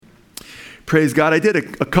Praise God. I did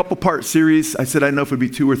a couple part series. I said I don't know if it would be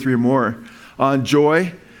 2 or 3 or more on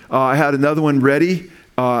joy. I had another one ready,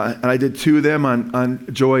 and I did 2 of them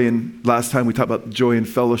on joy. And last time we talked about joy and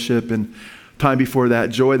fellowship, and time before that,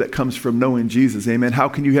 joy that comes from knowing Jesus. Amen. How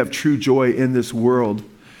can you have true joy in this world?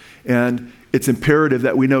 And it's imperative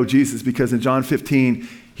that we know Jesus, because in John 15,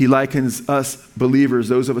 he likens us believers,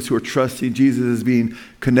 those of us who are trusting Jesus, as being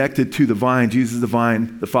connected to the vine. Jesus is the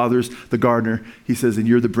vine, the Father's the gardener. He says, and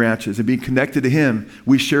you're the branches. And being connected to him,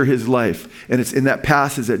 we share his life. And it's in that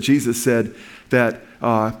passage that Jesus said that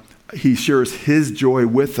he shares his joy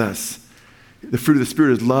with us. The fruit of the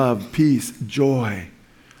Spirit is love, peace, joy,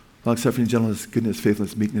 long-suffering, gentleness, goodness,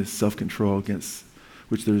 faithfulness, meekness, self-control, against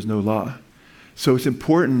which there is no law. So it's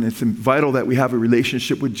important, it's vital that we have a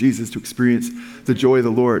relationship with Jesus to experience the joy of the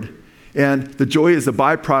Lord. And the joy is a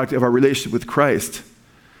byproduct of our relationship with Christ.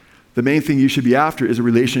 The main thing you should be after is a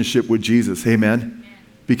relationship with Jesus, amen?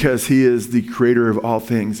 Because he is the creator of all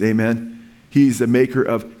things, amen? He's the maker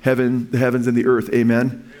of heaven, the heavens and the earth,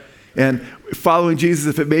 amen? And following Jesus,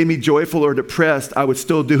 if it made me joyful or depressed, I would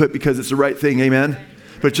still do it because it's the right thing, amen?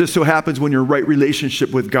 But it just so happens when you're in right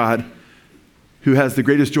relationship with God, who has the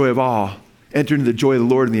greatest joy of all, enter into the joy of the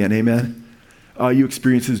Lord in the end, amen? You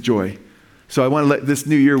experience his joy. So I want to let this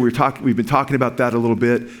new year, we've been talking about that a little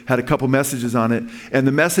bit, had a couple messages on it. And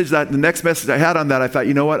the next message I had on that, I thought,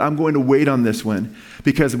 you know what, I'm going to wait on this one,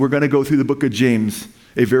 because we're going to go through the book of James,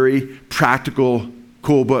 a very practical,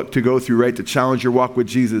 cool book to go through, right, to challenge your walk with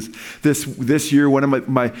Jesus. This year, one of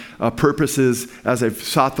my purposes as I've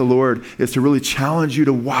sought the Lord is to really challenge you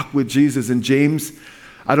to walk with Jesus. And James,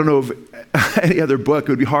 I don't know of any other book, it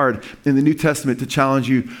would be hard in the New Testament to challenge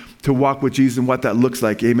you to walk with Jesus and what that looks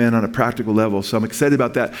like, amen, on a practical level. So I'm excited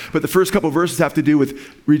about that. But the first couple of verses have to do with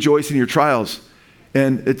rejoicing in your trials.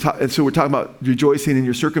 And so we're talking about rejoicing in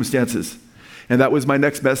your circumstances. And that was my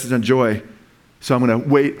next message on joy. So I'm going to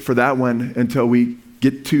wait for that one until we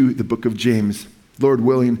get to the book of James. Lord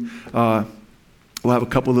willing, we'll have a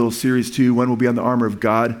couple little series too. One will be on the armor of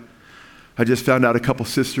God. I just found out a couple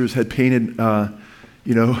sisters had painted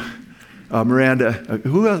Miranda.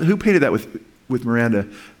 Who painted that with Miranda?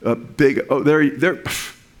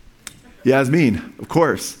 Yasmin, of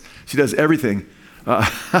course. She does everything.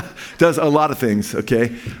 Does a lot of things, okay,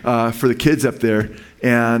 for the kids up there.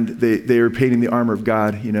 And they were painting the armor of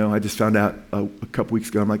God. You know, I just found out a couple weeks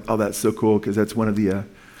ago. I'm like, oh, that's so cool, because that's one of the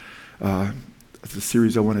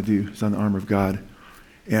series I want to do is on the armor of God.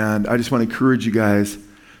 And I just want to encourage you guys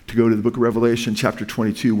to go to the book of Revelation, chapter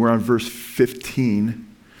 22. We're on verse 15.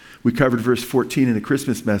 We covered verse 14 in the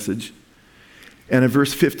Christmas message. And in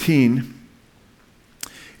verse 15,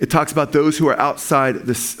 it talks about those who are outside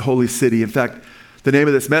this holy city. In fact, the name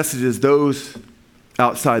of this message is Those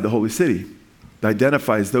Outside the Holy City. It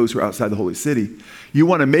identifies those who are outside the holy city. You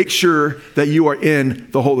want to make sure that you are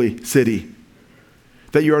in the holy city,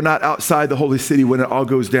 that you are not outside the holy city when it all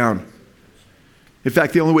goes down. In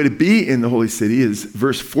fact, the only way to be in the holy city is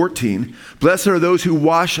verse 14. Blessed are those who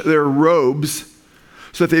wash their robes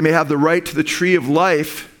so that they may have the right to the tree of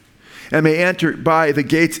life and may enter by the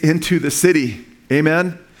gates into the city.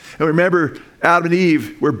 Amen? And remember, Adam and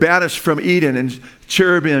Eve were banished from Eden, and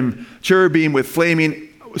cherubim with flaming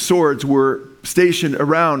swords were stationed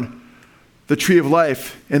around the tree of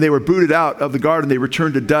life, and they were booted out of the garden. They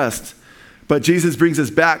returned to dust. But Jesus brings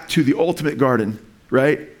us back to the ultimate garden,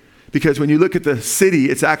 right? Because when you look at the city,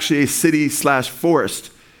 it's actually a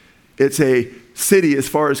city/forest. It's a city as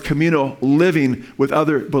far as communal living with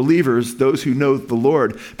other believers, those who know the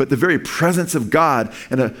Lord. But the very presence of God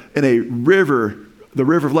and a river, the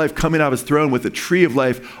river of life coming out of his throne with the tree of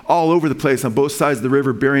life all over the place on both sides of the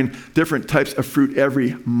river, bearing different types of fruit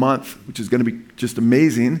every month, which is going to be just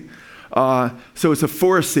amazing. So it's a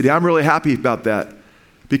forest city. I'm really happy about that,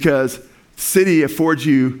 because city affords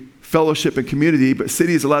you fellowship and community, but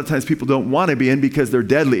cities a lot of times people don't want to be in because they're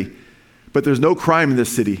deadly. But there's no crime in this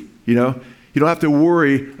city, you know? You don't have to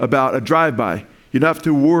worry about a drive-by. You don't have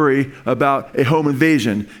to worry about a home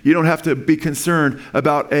invasion. You don't have to be concerned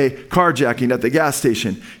about a carjacking at the gas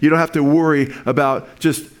station. You don't have to worry about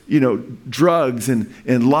just, drugs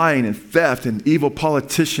and lying and theft and evil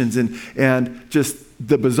politicians and just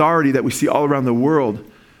the bizarrety that we see all around the world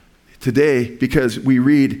today, because we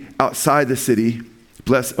read outside the city,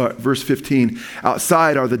 verse 15,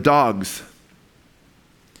 outside are the dogs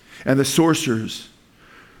and the sorcerers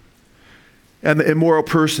and the immoral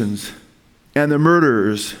persons and the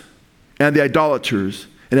murderers and the idolaters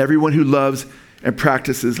and everyone who loves and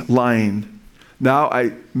practices lying. Now,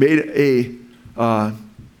 I made a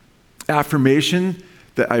affirmation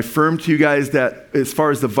that I affirmed to you guys that as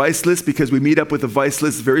far as the vice list, because we meet up with a vice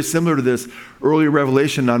list very similar to this earlier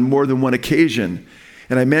Revelation on more than one occasion.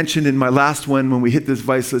 And I mentioned in my last one, when we hit this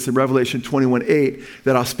vice list in Revelation 21:8,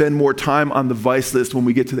 that I'll spend more time on the vice list when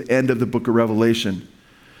we get to the end of the book of Revelation.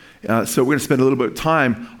 So we're going to spend a little bit of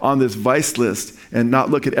time on this vice list and not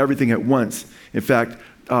look at everything at once. In fact,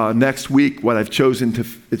 next week, what I've chosen to,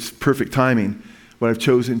 it's perfect timing, what I've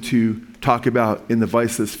chosen to talk about in the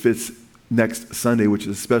vice list fits next Sunday, which is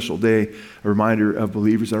a special day, a reminder of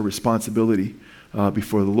believers, our responsibility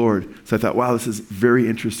before the Lord. So I thought, wow, this is very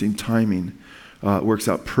interesting timing. It works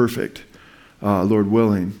out perfect, Lord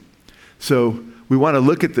willing. So we want to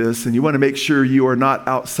look at this, and you want to make sure you are not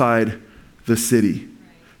outside the city.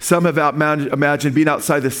 Some have imagined being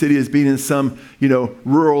outside the city as being in some,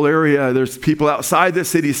 rural area. There's people outside the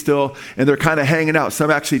city still, and they're kind of hanging out. Some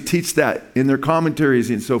actually teach that in their commentaries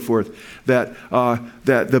and so forth, that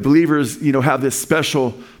the believers, have this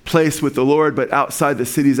special place with the Lord, but outside the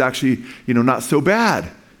city is actually, not so bad,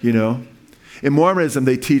 In Mormonism,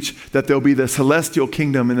 they teach that there'll be the celestial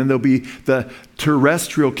kingdom, and then there'll be the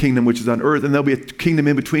terrestrial kingdom, which is on earth, and there'll be a kingdom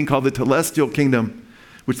in between called the telestial kingdom,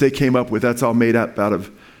 which they came up with. That's all made up out of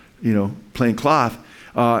plain cloth,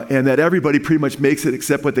 and that everybody pretty much makes it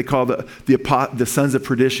except what they call the sons of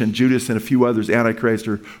perdition, Judas and a few others, Antichrist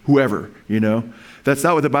or whoever, That's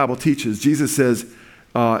not what the Bible teaches. Jesus says,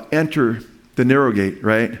 enter the narrow gate,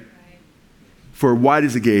 right? For wide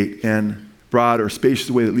is the gate, and broad or spacious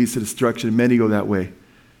the way that leads to destruction, and many go that way.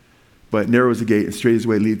 But narrow is the gate, and straight is the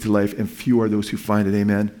way that leads to life, and few are those who find it,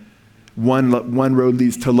 amen? One road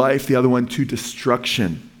leads to life, the other one to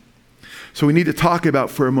destruction. So we need to talk about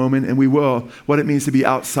for a moment, and we will, what it means to be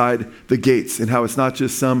outside the gates and how it's not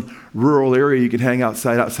just some rural area you can hang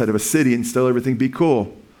outside of a city and still everything be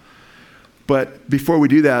cool. But before we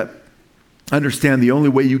do that, understand the only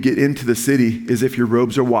way you get into the city is if your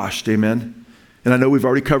robes are washed, amen? And I know we've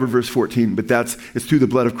already covered verse 14, but it's through the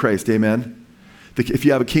blood of Christ, amen? If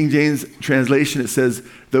you have a King James translation, it says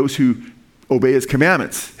those who obey his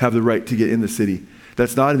commandments have the right to get in the city.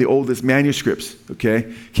 That's not in the oldest manuscripts,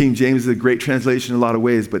 okay? King James is a great translation in a lot of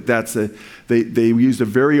ways, but they used a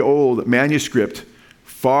very old manuscript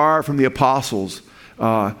far from the apostles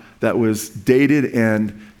that was dated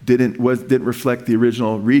and didn't reflect the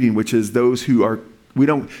original reading, which is those we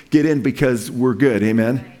don't get in because we're good,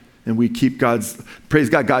 amen? And we keep praise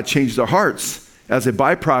God, God changes our hearts as a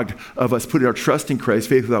byproduct of us putting our trust in Christ.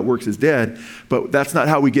 Faith without works is dead. But that's not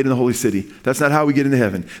how we get in the holy city. That's not how we get into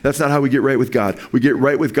heaven. That's not how we get right with God. We get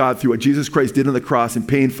right with God through what Jesus Christ did on the cross and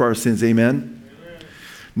paying for our sins. Amen?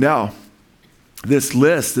 Now, this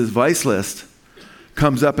vice list,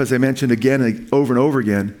 comes up, as I mentioned again and over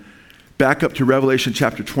again, back up to Revelation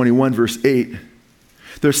chapter 21, verse 8.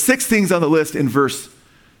 There's 6 things on the list in verse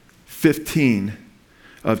 15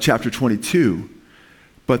 of chapter 22.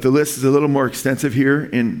 But the list is a little more extensive here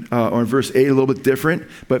on verse 8, a little bit different,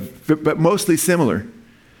 but mostly similar.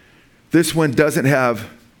 This one doesn't have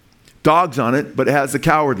dogs on it, but it has the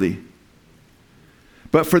cowardly.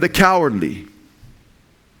 But for the cowardly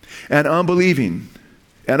and unbelieving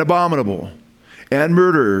and abominable and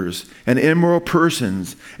murderers and immoral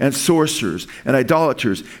persons and sorcerers and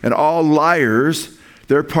idolaters and all liars,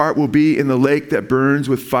 their part will be in the lake that burns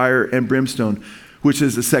with fire and brimstone, which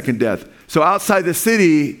is the second death. So outside the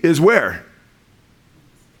city is where?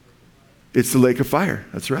 It's the lake of fire.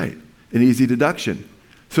 That's right. An easy deduction.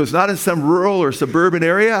 So it's not in some rural or suburban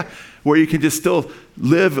area where you can just still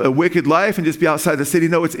live a wicked life and just be outside the city.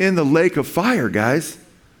 No, it's in the lake of fire, guys.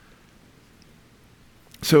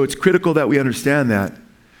 So it's critical that we understand that.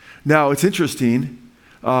 Now, it's interesting.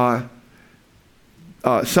 Some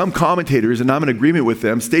commentators, and I'm in agreement with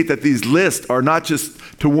them, state that these lists are not just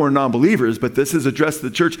to warn non-believers, but this is addressed to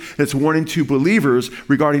the church, and it's warning to believers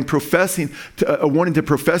regarding a warning to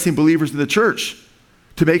professing believers in the church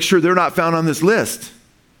to make sure they're not found on this list.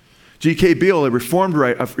 G.K. Beale, a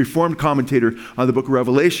reformed commentator on the book of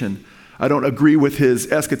Revelation, I don't agree with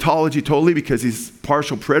his eschatology totally because he's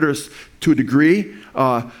partial preterist to a degree,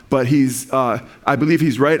 but I believe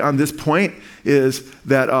he's right on this point, is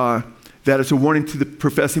that it's a warning to the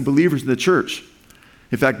professing believers in the church.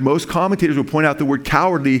 In fact, most commentators will point out the word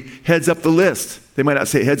cowardly heads up the list. They might not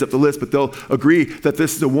say heads up the list, but they'll agree that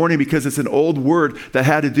this is a warning because it's an old word that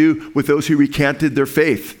had to do with those who recanted their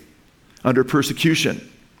faith under persecution.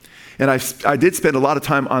 And I did spend a lot of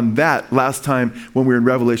time on that last time when we were in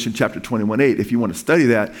Revelation chapter 21:8, if you want to study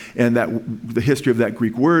that, and the history of that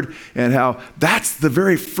Greek word, and how that's the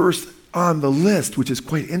very first on the list, which is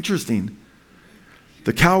quite interesting.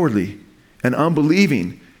 The cowardly and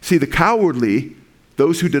unbelieving. See, the cowardly,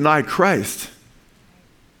 those who deny Christ.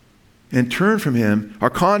 and turn from him are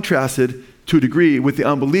contrasted to a degree with the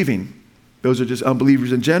unbelieving. Those are just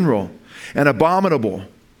unbelievers in general. And abominable,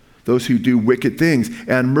 those who do wicked things.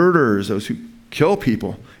 And murderers, those who kill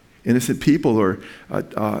people, innocent people, or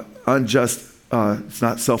unjust, it's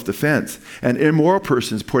not self-defense. And immoral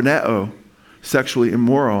persons, porneo, sexually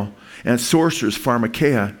immoral. And sorcerers,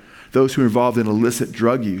 pharmakeia, those who are involved in illicit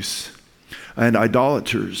drug use. And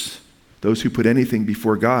idolaters, those who put anything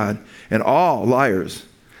before God. And all liars.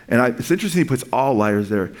 And it's interesting he puts all liars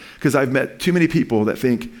there, because I've met too many people that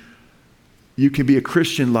think you can be a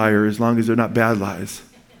Christian liar as long as they're not bad lies.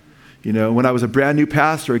 You know, when I was a brand new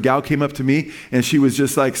pastor, a gal came up to me and she was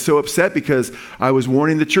just like so upset because I was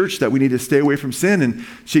warning the church that we need to stay away from sin. And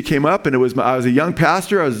she came up and I was a young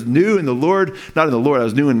pastor. I was new in the Lord, not in the Lord, I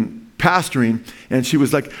was new in pastoring. And she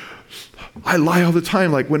was like, I lie all the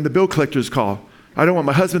time, like when the bill collectors call. I don't want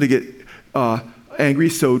my husband to get angry,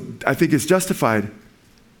 so I think it's justified.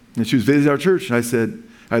 And she was visiting our church, and I said,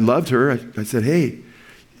 I loved her. I said, hey,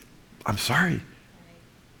 I'm sorry.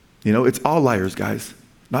 You know, it's all liars, guys,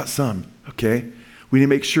 not some, okay? We need to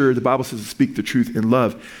make sure the Bible says to speak the truth in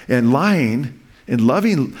love. And lying and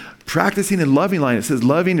loving, practicing and loving lying. It says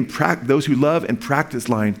loving and those who love and practice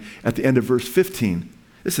lying at the end of verse 15.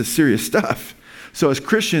 This is serious stuff. So as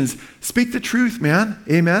Christians, speak the truth, man.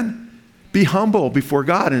 Amen? Be humble before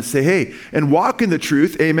God and say, hey, and walk in the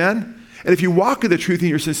truth. Amen? And if you walk in the truth and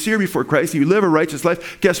you're sincere before Christ and you live a righteous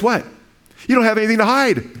life, guess what? You don't have anything to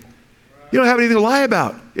hide. You don't have anything to lie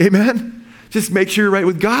about. Amen? Just make sure you're right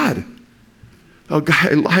with God. Oh,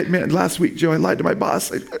 God, I lied, man. Last week, Joe, I lied to my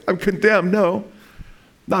boss. I'm condemned. No.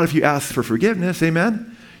 Not if you ask for forgiveness.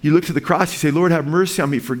 Amen? You look to the cross, you say, Lord, have mercy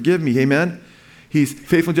on me. Forgive me. Amen? He's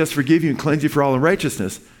faithful and just to forgive you and cleanse you for all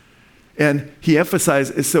unrighteousness. And he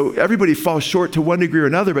emphasized, so everybody falls short to one degree or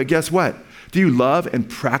another, but guess what? Do you love and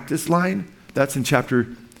practice lying? That's in chapter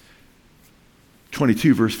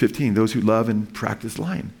 22, verse 15. Those who love and practice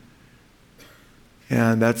lying.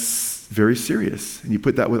 And that's very serious. And you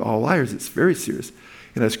put that with all liars, it's very serious.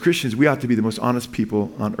 And as Christians, we ought to be the most honest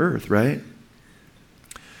people on earth, right?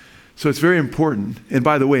 So it's very important. And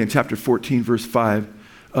by the way, in chapter 14, verse 5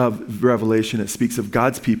 of Revelation, it speaks of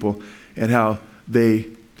God's people and how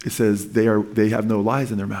it says they have no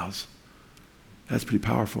lies in their mouths. That's pretty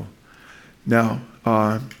powerful. Now,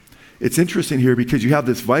 it's interesting here because you have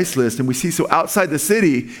this vice list, and we see so outside the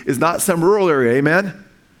city is not some rural area, amen?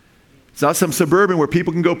 It's not some suburban where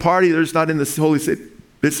people can go party. They're just not in this holy city.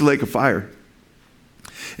 It's the lake of fire.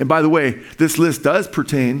 And by the way, this list does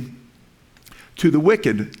pertain to the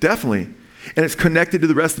wicked, definitely. And it's connected to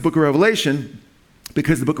the rest of the book of Revelation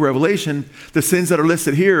because the book of Revelation, the sins that are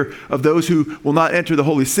listed here of those who will not enter the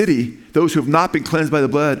holy city, those who have not been cleansed by the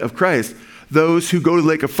blood of Christ, those who go to the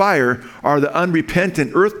lake of fire are the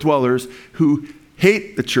unrepentant earth dwellers who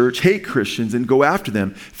hate the church, hate Christians, and go after them.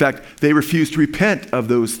 In fact, they refuse to repent of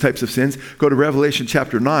those types of sins. Go to Revelation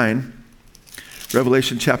chapter 9.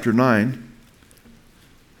 Revelation chapter 9.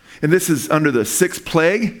 And this is under the sixth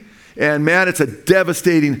plague. And man, it's a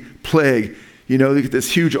devastating plague. You know, look at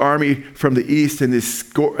this huge army from the east and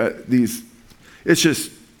these it's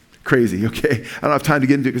just crazy, okay? I don't have time to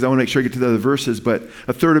get into it because I want to make sure I get to the other verses, but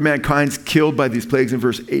a third of mankind's killed by these plagues in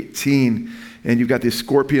verse 18. And you've got these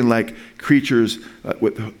scorpion-like creatures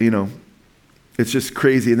it's just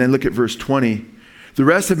crazy. And then look at verse 20. The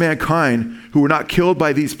rest of mankind who were not killed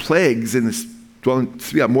by these plagues in this,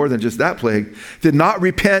 more than just that plague, did not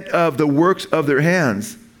repent of the works of their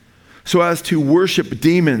hands, so as to worship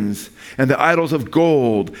demons and the idols of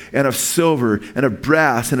gold and of silver and of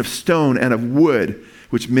brass and of stone and of wood,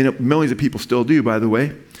 which millions of people still do, by the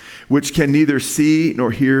way, which can neither see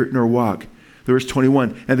nor hear nor walk. Verse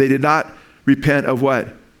 21, and they did not repent of what?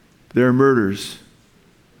 Their murders,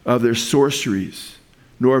 of their sorceries,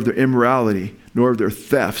 nor of their immorality, nor of their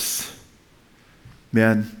thefts.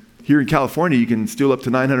 Man, here in California, you can steal up to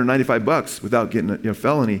 $995 without getting a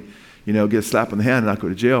felony, get a slap on the hand and not go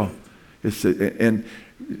to jail. And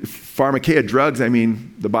pharmakeia, drugs, the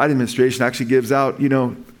Biden administration actually gives out,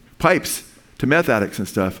 pipes to meth addicts and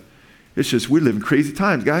stuff. It's just, we live in crazy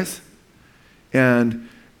times, guys. And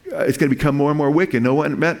it's going to become more and more wicked. No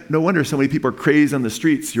wonder so many people are crazed on the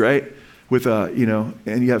streets, right? With, and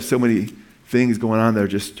you have so many things going on that are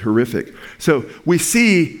just horrific. So we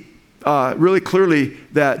see really clearly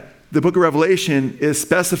that the book of Revelation is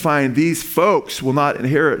specifying these folks will not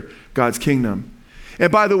inherit God's kingdom.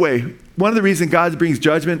 And by the way, one of the reasons God brings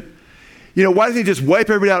judgment, why doesn't he just wipe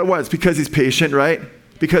everybody out at once? Because he's patient, right?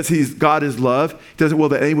 Because God is love. He doesn't will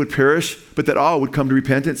that any would perish, but that all would come to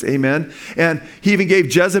repentance. Amen. And he even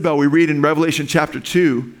gave Jezebel, we read in Revelation chapter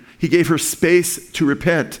 2, he gave her space to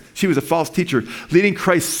repent. She was a false teacher, leading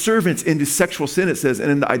Christ's servants into sexual sin, it says, and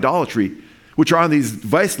into idolatry, which are on these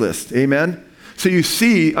vice lists. Amen? So you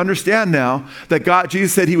see, understand now that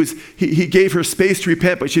Jesus said he gave her space to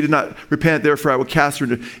repent, but she did not repent. Therefore, I will cast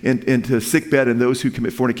her into a sick bed, and those who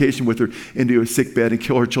commit fornication with her into a sick bed, and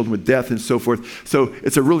kill her children with death, and so forth. So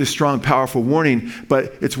it's a really strong, powerful warning,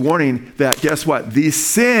 but it's warning that, guess what? These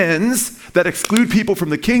sins that exclude people from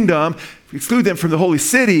the kingdom, exclude them from the holy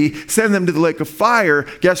city, send them to the lake of fire,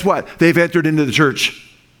 guess what? They've entered into the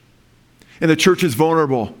church. And the church is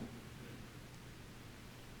vulnerable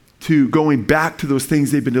to going back to those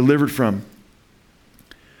things they've been delivered from.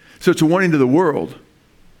 So it's a warning to the world.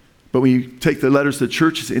 But when you take the letters to the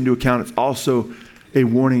churches into account, it's also a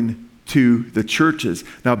warning to the churches.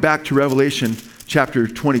 Now back to Revelation chapter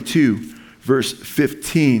 22, verse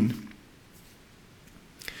 15.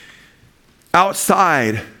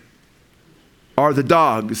 Outside are the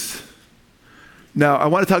dogs. Now, I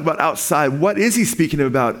want to talk about outside. What is he speaking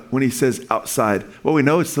about when he says outside? Well, we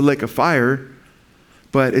know it's the lake of fire.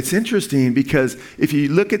 But it's interesting because if you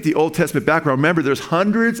look at the Old Testament background, remember there's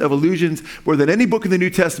hundreds of allusions. More than any book in the New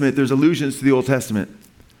Testament, there's allusions to the Old Testament.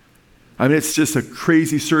 I mean, it's just a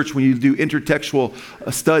crazy search when you do intertextual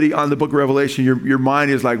study on the book of Revelation. Your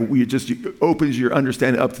mind is like, it opens your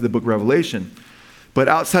understanding up to the book of Revelation. But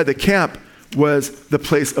outside the camp was the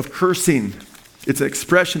place of cursing. It's an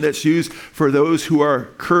expression that's used for those who are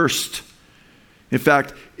cursed. In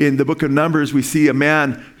fact, in the book of Numbers, we see a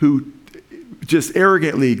man who just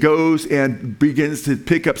arrogantly goes and begins to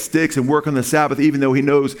pick up sticks and work on the Sabbath, even though he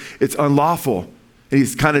knows it's unlawful. And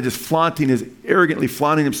he's kind of just arrogantly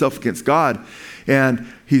flaunting himself against God. And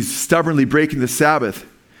he's stubbornly breaking the Sabbath.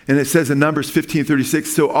 And it says in Numbers 15:36,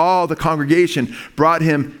 so all the congregation brought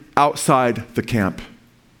him outside the camp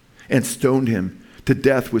and stoned him to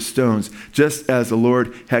death with stones, just as the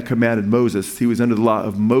Lord had commanded Moses. He was under the law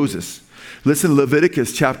of Moses. Listen to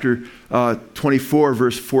Leviticus chapter 24,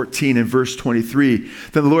 verse 14 and verse 23.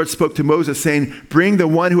 Then the Lord spoke to Moses, saying, bring the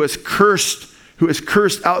one who is cursed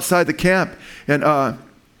outside the camp, and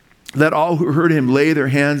let all who heard him lay their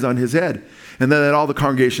hands on his head. And then let all the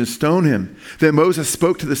congregation stone him. Then Moses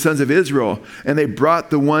spoke to the sons of Israel, and they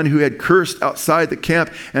brought the one who had cursed outside the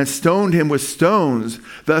camp and stoned him with stones.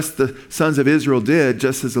 Thus the sons of Israel did,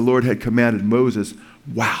 just as the Lord had commanded Moses.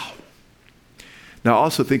 Wow. Now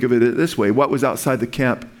also think of it this way. What was outside the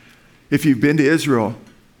camp? If you've been to Israel,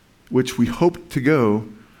 which we hope to go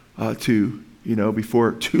to,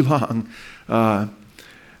 before too long. I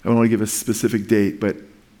don't want to give a specific date, but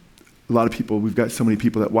a lot of people, we've got so many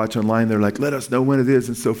people that watch online, they're like, let us know when it is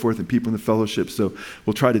and so forth, and people in the fellowship. So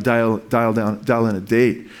we'll try to dial in a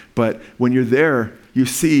date. But when you're there, you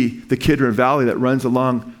see the Kidron Valley that runs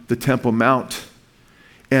along the Temple Mount.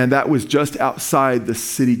 And that was just outside the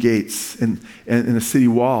city gates and the city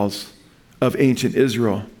walls of ancient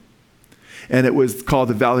Israel. And it was called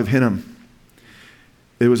the Valley of Hinnom.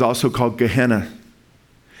 It was also called Gehenna.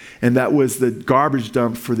 And that was the garbage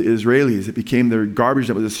dump for the Israelis. It became their garbage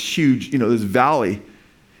dump. It was this huge, this valley.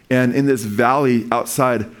 And in this valley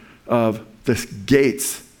outside of the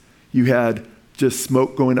gates, you had just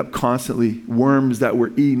smoke going up constantly, worms that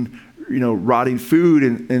were eating rotting food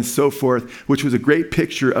and so forth, which was a great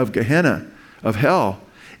picture of Gehenna, of hell.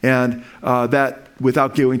 And that,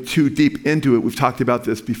 without going too deep into it, we've talked about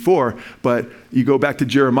this before, but you go back to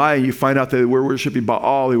Jeremiah and you find out that they were worshiping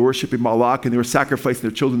Baal, they were worshiping Moloch, and they were sacrificing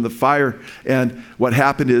their children to the fire. And what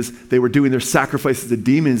happened is they were doing their sacrifices to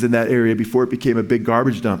demons in that area before it became a big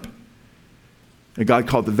garbage dump. And God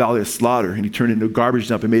called the Valley of Slaughter, and he turned it into a garbage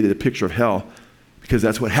dump and made it a picture of hell. Because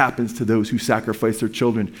that's what happens to those who sacrifice their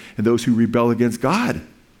children and those who rebel against God.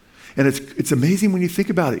 And it's amazing when you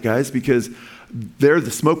think about it, guys, because there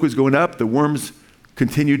the smoke was going up, the worms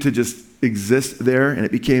continued to just exist there, and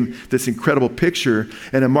it became this incredible picture.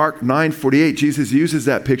 And in Mark 9:48, Jesus uses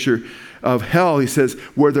that picture of hell. He says,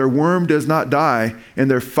 where their worm does not die and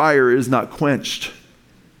their fire is not quenched,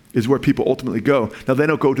 is where people ultimately go. Now, they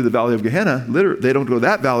don't go to the Valley of Gehenna. Literally, they don't go to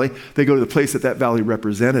that valley. They go to the place that valley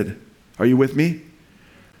represented. Are you with me?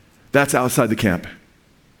 That's outside the camp.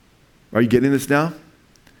 Are you getting this now?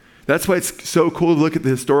 That's why it's so cool to look at the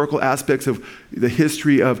historical aspects of the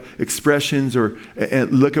history of expressions,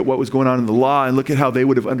 and look at what was going on in the law and look at how they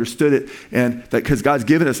would have understood it. And that because God's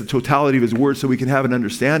given us the totality of his word so we can have an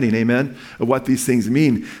understanding, amen, of what these things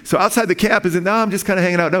mean. So outside the camp isn't, no, I'm just kind of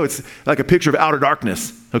hanging out. No, it's like a picture of outer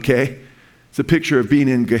darkness, okay? It's a picture of being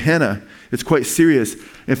in Gehenna. It's quite serious.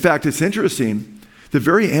 In fact, it's interesting. The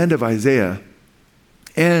very end of Isaiah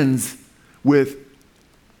ends with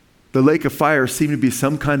the lake of fire seeming to be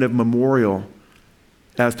some kind of memorial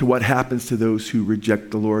as to what happens to those who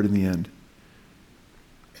reject the Lord in the end.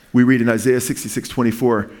 We read in Isaiah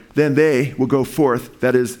 66:24, then they will go forth,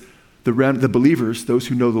 that is, the believers, those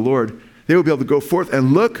who know the Lord, they will be able to go forth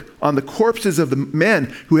and look on the corpses of the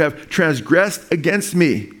men who have transgressed against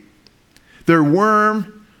me. Their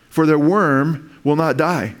worm will not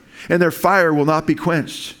die, and their fire will not be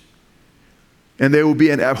quenched. And they will be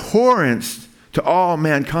an abhorrence to all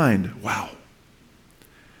mankind. Wow.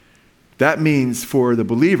 That means for the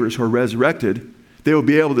believers who are resurrected, they will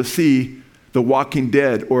be able to see the walking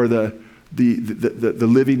dead or the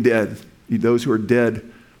living dead, those who are dead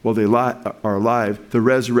while they are alive, the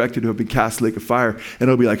resurrected who have been cast in the lake of fire. And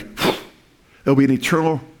it'll be like, it'll be an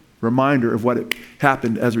eternal reminder of what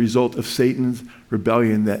happened as a result of Satan's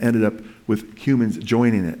rebellion that ended up with humans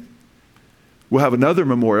joining it. We'll have another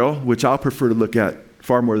memorial, which I'll prefer to look at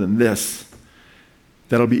far more than this.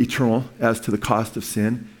 That'll be eternal as to the cost of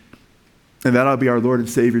sin. And that'll be our Lord and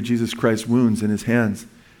Savior Jesus Christ's wounds in his hands,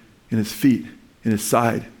 in his feet, in his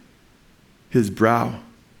side, his brow.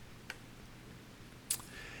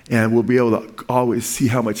 And we'll be able to always see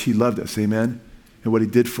how much he loved us, amen? And what he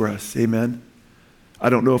did for us, amen? I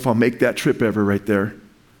don't know if I'll make that trip ever right there,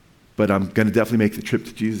 but I'm going to definitely make the trip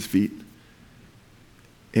to Jesus' feet.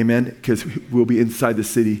 Amen? Because we'll be inside the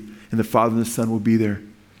city, and the Father and the Son will be there.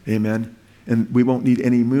 Amen? And we won't need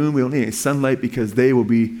any moon, we don't need any sunlight, because they will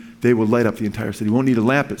light up the entire city. We won't need a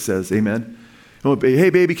lamp, it says. Amen? Hey,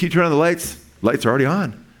 baby, can you turn on the lights? Lights are already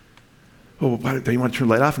on. Oh, don't you want to turn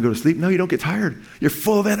the light off and go to sleep? No, you don't get tired. You're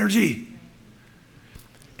full of energy.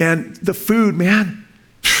 And the food, man,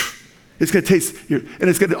 it's going to taste, and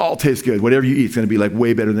it's going to all taste good. Whatever you eat, it's going to be like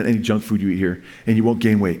way better than any junk food you eat here. And you won't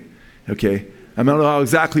gain weight, okay? I don't know how it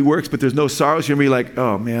exactly works, but there's no sorrows. You're going to be like,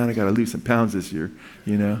 oh, man, I got to lose some pounds this year,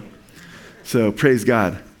 you know? So praise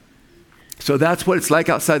God. So that's what it's like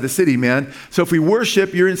outside the city, man. So if we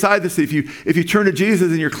worship, you're inside the city. If you turn to Jesus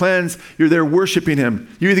and you're cleansed, you're there worshiping him.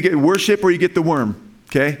 You either get worship or you get the worm,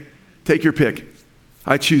 okay? Take your pick.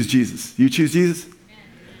 I choose Jesus. You choose Jesus?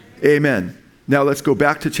 Amen. Now let's go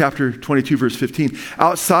back to chapter 22, verse 15.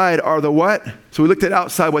 Outside are the what? So we looked at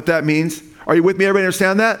outside, what that means. Are you with me? Everybody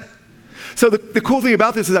understand that? So the cool thing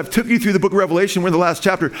about this is I've took you through the book of Revelation. We're in the last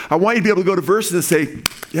chapter. I want you to be able to go to verses and say,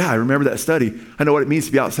 yeah, I remember that study. I know what it means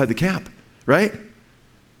to be outside the camp. Right?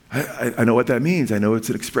 I know what that means. I know it's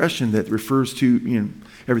an expression that refers to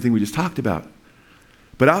everything we just talked about.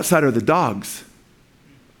 But outside are the dogs.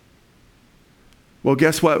 Well,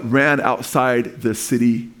 guess what ran outside the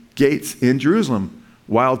city gates in Jerusalem?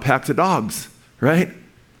 Wild packs of dogs, right?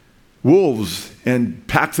 Wolves and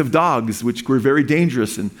packs of dogs, which were very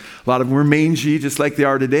dangerous. And a lot of them were mangy, just like they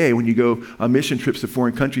are today. When you go on mission trips to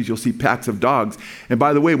foreign countries, you'll see packs of dogs. And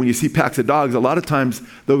by the way, when you see packs of dogs, a lot of times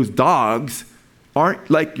those dogs aren't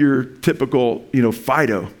like your typical,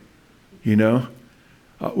 Fido,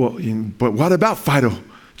 but what about Fido?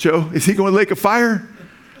 Joe, is he going to Lake of Fire?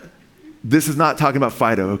 This is not talking about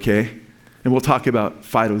Fido, okay? And we'll talk about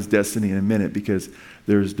Fido's destiny in a minute because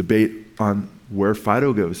there's debate on where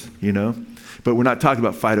Fido goes, But we're not talking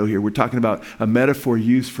about Fido here. We're talking about a metaphor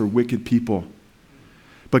used for wicked people.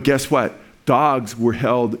 But guess what? Dogs were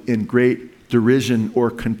held in great derision or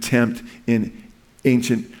contempt in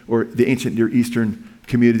the ancient Near Eastern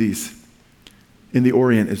communities, in the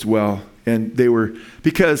Orient as well. And they were,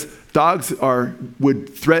 because dogs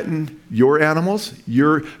would threaten your animals,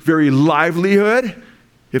 your very livelihood,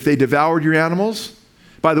 if they devoured your animals.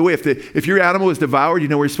 By the way, if your animal is devoured, you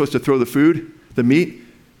know where you're supposed to throw the food, the meat?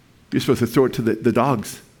 You're supposed to throw it to the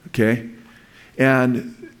dogs, okay?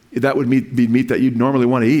 And that would be meat that you'd normally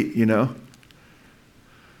want to eat,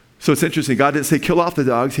 So it's interesting. God didn't say kill off the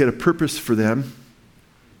dogs. He had a purpose for them.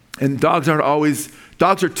 And dogs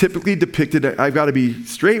are typically depicted, I've got to be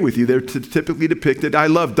straight with you, they're typically depicted, I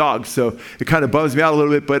love dogs, so it kind of bums me out a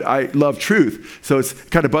little bit, but I love truth. So it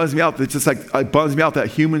kind of bums me out, it's just like, it bums me out that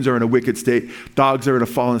humans are in a wicked state, dogs are in a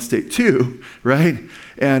fallen state too, right?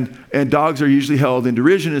 And dogs are usually held in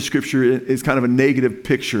derision in Scripture is kind of a negative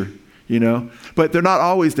picture, But they're not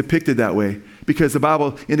always depicted that way, because the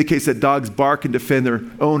Bible indicates that dogs bark and defend their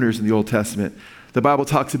owners in the Old Testament. The Bible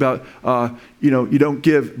talks about, you don't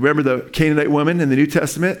give, remember the Canaanite woman in the New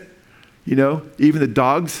Testament? Even the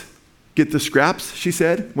dogs get the scraps, she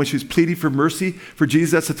said, when she was pleading for mercy for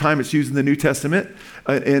Jesus. That's the time it's used in the New Testament.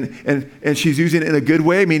 And she's using it in a good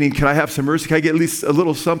way, meaning, can I have some mercy? Can I get at least a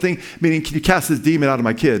little something? Meaning, can you cast this demon out of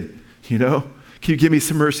my kid? Can you give me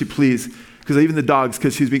some mercy, please? Because even the dogs,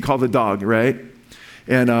 because she's being called a dog, right?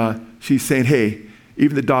 And she's saying, hey,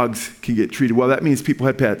 even the dogs can get treated well. That means people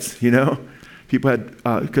had pets, People had,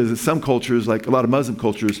 because in some cultures, like a lot of Muslim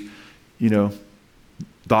cultures,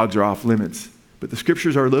 dogs are off limits. But the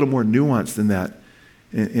scriptures are a little more nuanced than that.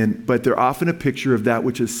 But they're often a picture of that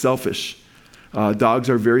which is selfish. Dogs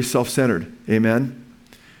are very self-centered. Amen?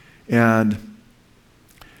 And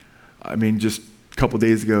I mean, just a couple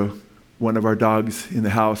days ago, one of our dogs in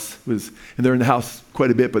the house and they're in the house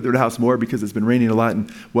quite a bit, but they're in the house more because it's been raining a lot,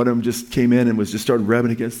 and one of them just came in and was just started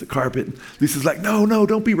rubbing against the carpet. And Lisa's like, no,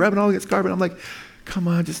 don't be rubbing all against the carpet. I'm like, come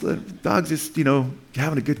on, just let the dog's just,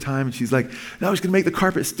 having a good time. And she's like, no, he's going to make the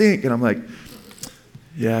carpet stink. And I'm like,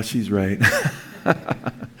 yeah, she's right.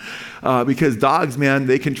 Because dogs, man,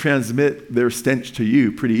 they can transmit their stench to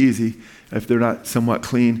you pretty easy if they're not somewhat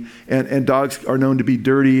clean. And dogs are known to be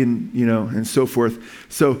dirty and so forth.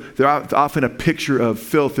 So they're often a picture of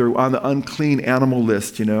filth. They're on the unclean animal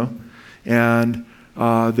list, and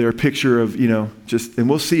they're a picture of, and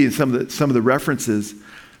we'll see in some of the references.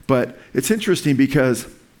 But it's interesting because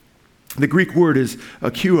the Greek word is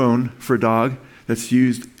akuon for dog. That's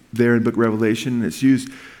used there in the book of Revelation. It's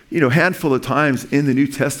used, a handful of times in the New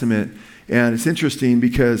Testament. And it's interesting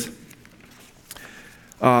because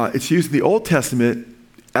it's used in the Old Testament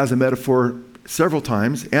as a metaphor several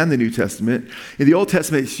times, and the New Testament. In the Old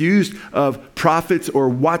Testament, it's used of prophets or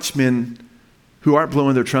watchmen who aren't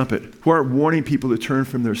blowing their trumpet, who aren't warning people to turn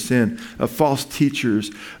from their sin, of false teachers.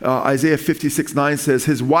 Isaiah 56:9 says,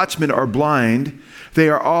 his watchmen are blind. They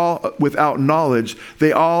are all without knowledge.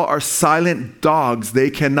 They all are silent dogs. They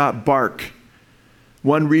cannot bark.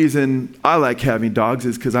 One reason I like having dogs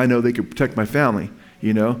is because I know they can protect my family.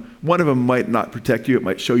 One of them might not protect you. It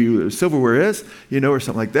might show you where silverware is, or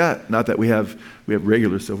something like that. Not that we have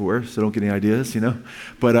regular silverware, so don't get any ideas,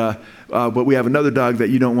 But we have another dog that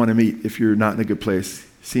you don't want to meet if you're not in a good place.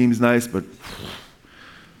 Seems nice,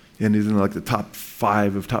 and he's in like the top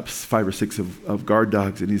five or six of guard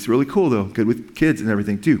dogs. And he's really cool though, good with kids and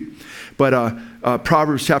everything too. But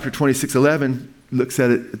Proverbs chapter 26:11 looks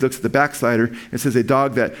at the backslider and says a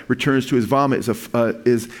dog that returns to his vomit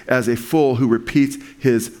is as a fool who repeats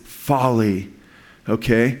his folly.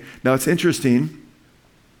 Okay? Now it's interesting.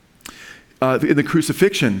 In the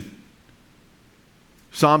crucifixion,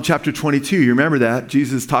 Psalm chapter 22, you remember that?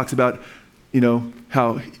 Jesus talks about,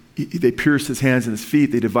 how they pierced his hands and his feet,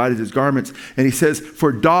 they divided his garments, and he says,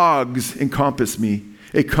 for dogs encompass me.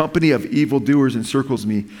 A company of evildoers encircles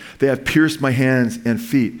me. They have pierced my hands and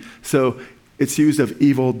feet. So it's used of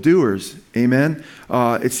evildoers. Amen?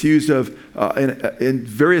 It's used of in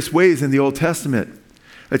various ways in the Old Testament.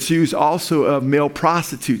 It's used also of male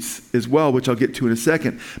prostitutes as well, which I'll get to in a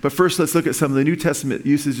second. But first, let's look at some of the New Testament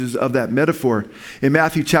usages of that metaphor. In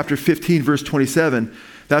Matthew chapter 15, verse 27,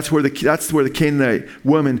 that's where the Canaanite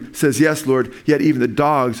woman says, yes, Lord, yet even the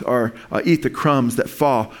dogs eat the crumbs that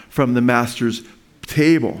fall from the master's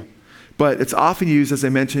table. But it's often used, as I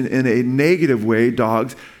mentioned, in a negative way,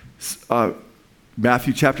 dogs.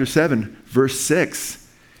 Matthew chapter 7, verse 6,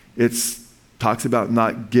 it talks about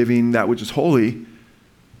not giving that which is holy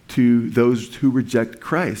to those who reject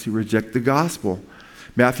Christ, who reject the gospel.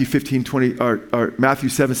 Matthew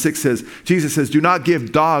 7:6 says, Jesus says, do not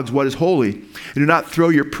give dogs what is holy, and do not throw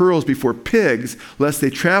your pearls before pigs, lest they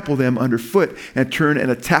trample them underfoot and turn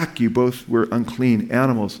and attack you. Both were unclean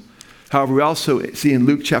animals. However, we also see in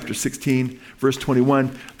Luke chapter 16, verse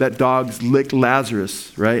 21, that dogs licked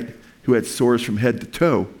Lazarus, right, who had sores from head to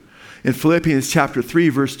toe. In Philippians chapter 3,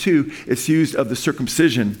 verse 2, it's used of the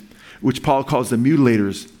circumcision, which Paul calls the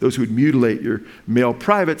mutilators, those who would mutilate your male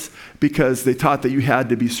privates because they taught that you had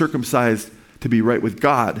to be circumcised to be right with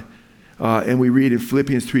God. And we read in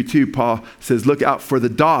Philippians 3:2, Paul says, look out for the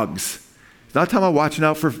dogs. He's not talking about watching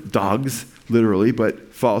out for dogs, literally,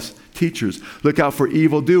 but false teachers. Look out for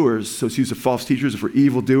evildoers. So it's used of false teachers for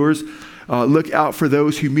evildoers. Look out for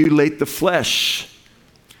those who mutilate the flesh.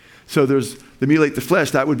 So there's the mutilate the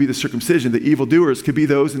flesh, that would be the circumcision. The evildoers could be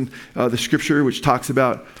those in the scripture which talks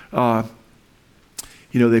about,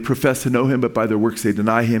 they profess to know him, but by their works they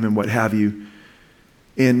deny him and what have you.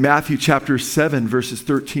 In Matthew chapter 7, verses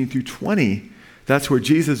 13 through 20, that's where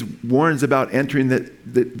Jesus warns about entering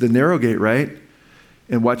the narrow gate, right?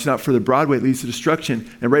 And watching out for the broad way, it leads to destruction.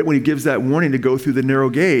 And right when he gives that warning to go through the narrow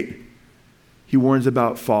gate, he warns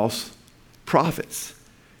about false prophets.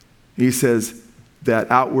 He says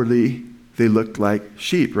that outwardly they look like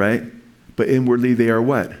sheep, right? But inwardly they are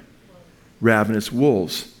what? Ravenous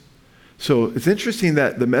wolves. So it's interesting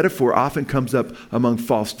that the metaphor often comes up among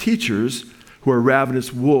false teachers who are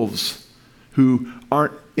ravenous wolves, who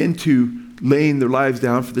aren't into laying their lives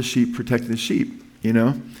down for the sheep, protecting the sheep,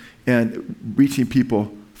 and reaching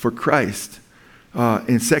people for Christ.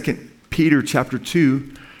 In 2 Peter chapter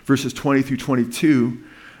 2, verses 20 through 22,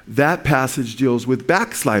 that passage deals with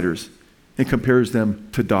backsliders and compares them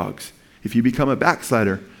to dogs. If you become a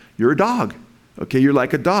backslider, you're a dog, Okay, you're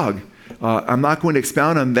like a dog. I'm not going to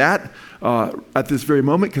expound on that at this very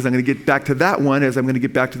moment because I'm going to get back to that one as I'm going to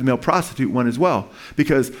get back to the male prostitute one as well.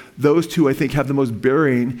 Because those two, I think, have the most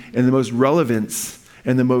bearing and the most relevance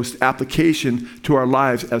and the most application to our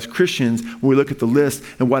lives as Christians when we look at the list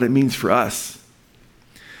and what it means for us.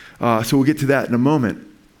 So we'll get to that in a moment.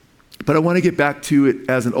 But I want to get back to it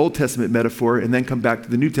as an Old Testament metaphor and then come back to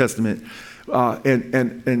the New Testament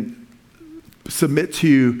and submit to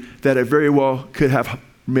you that it very well could have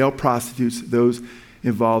male prostitutes, those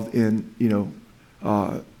involved in,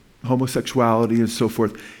 homosexuality and so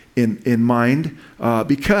forth in mind,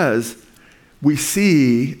 because we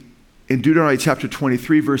see in Deuteronomy chapter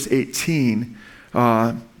 23, verse 18,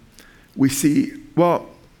 we see, well,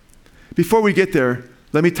 before we get there,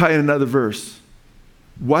 let me tie in another verse.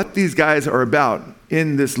 What these guys are about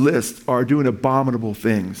in this list are doing abominable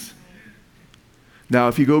things. Now,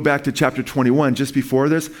 if you go back to chapter 21, just before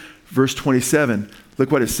this, verse 27,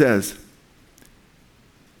 look what it says.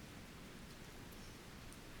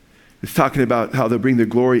 It's talking about how they'll bring their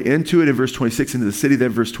glory into it in verse 26 into the city.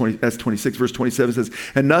 Then that's 26. Verse 27 says,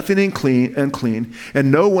 and nothing unclean,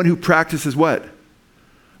 and no one who practices what?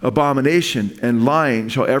 Abomination and lying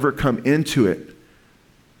shall ever come into it.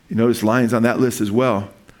 You notice lying's on that list as well.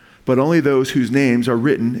 But only those whose names are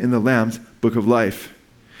written in the Lamb's book of life.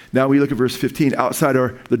 Now we look at verse 15. Outside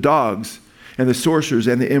are the dogs and the sorcerers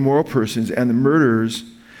and the immoral persons and the murderers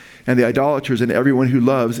and the idolaters and everyone who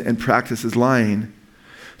loves and practices lying.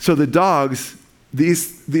 So the dogs,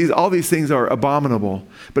 all these things are abominable.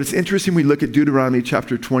 But it's interesting we look at Deuteronomy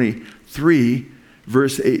chapter 23,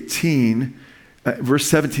 verse 18, verse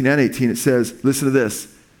 17 and 18. It says, listen to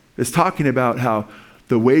this. It's talking about how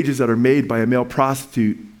the wages that are made by a male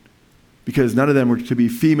prostitute, because none of them were to be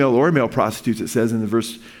female or male prostitutes, it says in the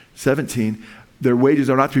verse 17, their wages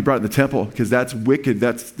are not to be brought in the temple because that's wicked.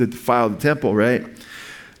 That's the defile of the temple, right?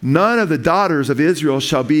 None of the daughters of Israel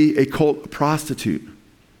shall be a cult prostitute,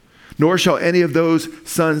 nor shall any of those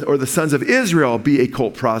sons or the sons of Israel be a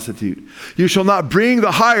cult prostitute. You shall not bring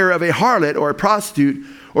the hire of a harlot or a prostitute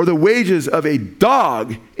or the wages of a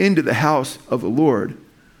dog into the house of the Lord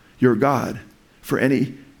your God for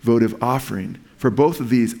any votive offering. For both of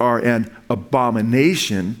these are an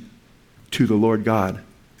abomination to the Lord God.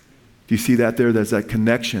 Do you see that there? There's that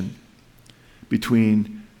connection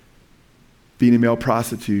between being a male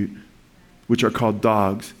prostitute, which are called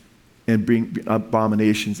dogs, and bring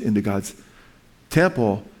abominations into God's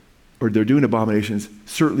temple, or they're doing abominations.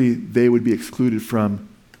 Certainly they would be excluded from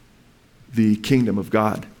the kingdom of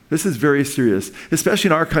God. This is very serious, especially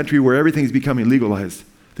in our country where everything's becoming legalized.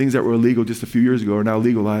 Things that were illegal just a few years ago are now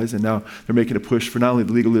legalized, and now they're making a push for not only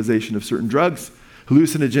the legalization of certain drugs.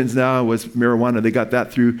 Hallucinogens now was marijuana. They got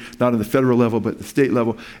that through not on the federal level, but the state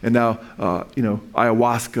level. And now,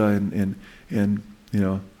 ayahuasca and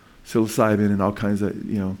psilocybin and all kinds of,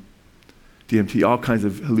 DMT, all kinds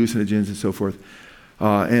of hallucinogens and so forth.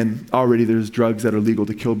 And already there's drugs that are legal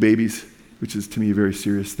to kill babies, which is to me a very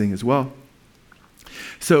serious thing as well.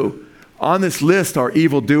 So on this list are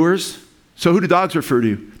evildoers. So who do dogs refer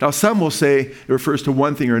to? Now some will say it refers to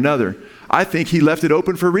one thing or another. I think he left it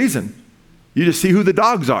open for a reason. You just see who the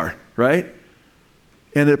dogs are, right?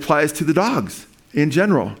 And it applies to the dogs in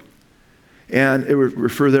general. And it would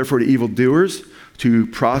refer therefore to evildoers, to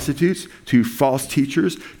prostitutes, to false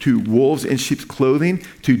teachers, to wolves in sheep's clothing,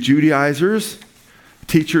 to Judaizers,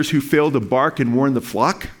 teachers who fail to bark and warn the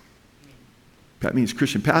flock. That means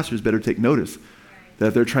Christian pastors better take notice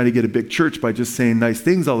that they're trying to get a big church by just saying nice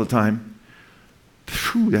things all the time.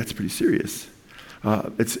 Whew, that's pretty serious.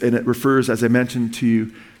 And it refers, as I mentioned to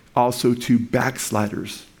you, also to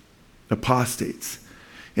backsliders, apostates.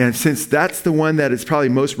 And since that's the one that is probably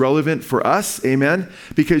most relevant for us, amen,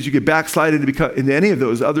 because you could backslide into any of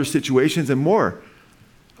those other situations and more,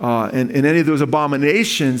 and any of those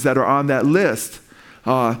abominations that are on that list.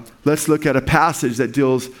 Let's look at a passage that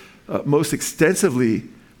deals most extensively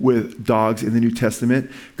with dogs in the New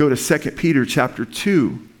Testament. Go to 2 Peter chapter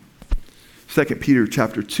 2. 2 Peter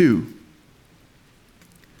chapter 2.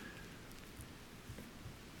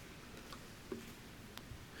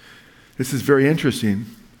 This is very interesting.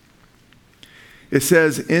 It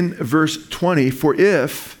says in verse 20, for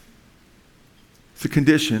if, it's a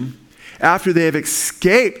condition, after they have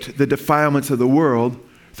escaped the defilements of the world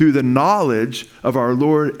through the knowledge of our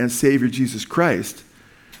Lord and Savior Jesus Christ.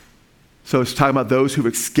 So it's talking about those who've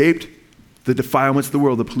escaped the defilements of the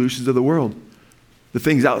world, the pollutions of the world, the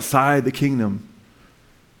things outside the kingdom.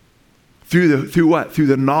 Through what? Through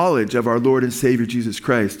the knowledge of our Lord and Savior Jesus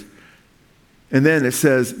Christ. And then it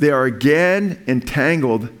says, they are again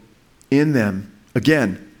entangled in them.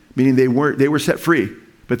 Again, meaning they were set free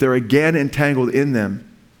but they're again entangled in them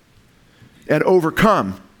and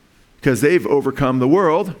overcome, because they've overcome the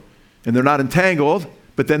world and they're not entangled,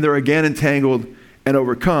 but then they're again entangled and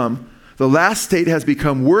overcome. The last state has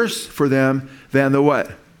become worse for them than the what?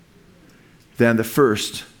 Than the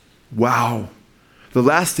first. Wow. The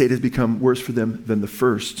last state has become worse for them than the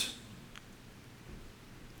first.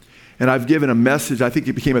 And I've given a message, I think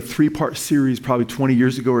it became a 3-part series probably 20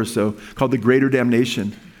 years ago or so, called The Greater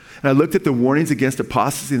Damnation. And I looked at the warnings against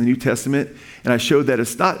apostasy in the New Testament, and I showed that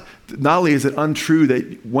it's not only is it untrue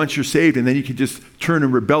that once you're saved and then you can just turn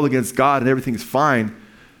and rebel against God and everything's fine.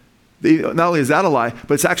 Not only is that a lie,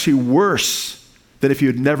 but it's actually worse than if you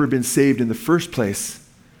had never been saved in the first place.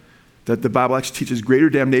 That the Bible actually teaches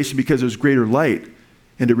greater damnation because there's greater light.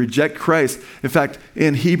 And to reject Christ. In fact,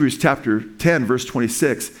 in Hebrews chapter 10, verse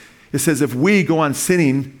 26, it says, if we go on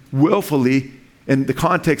sinning willfully, and the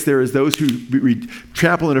context there is those who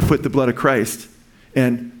trample underfoot the blood of Christ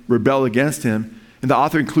and rebel against him. And the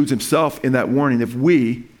author includes himself in that warning. If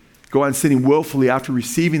we go on sinning willfully after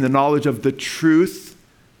receiving the knowledge of the truth,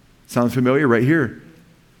 sounds familiar right here.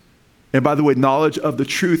 And by the way, knowledge of the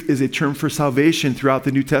truth is a term for salvation throughout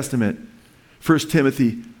the New Testament. 1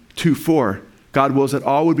 Timothy 2:4. God wills that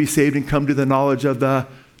all would be saved and come to the knowledge of the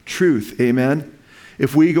truth. Amen.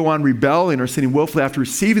 If we go on rebelling or sinning willfully after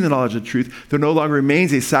receiving the knowledge of the truth, there no longer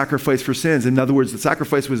remains a sacrifice for sins. In other words, the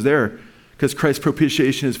sacrifice was there because Christ's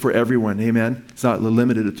propitiation is for everyone. Amen. It's not a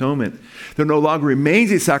limited atonement. There no longer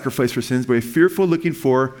remains a sacrifice for sins, but a fearful looking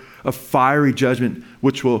for a fiery judgment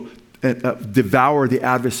which will devour the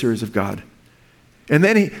adversaries of God. And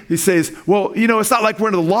then he says, well, it's not like we're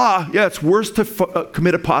under the law. Yeah, it's worse to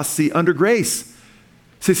commit apostasy under grace.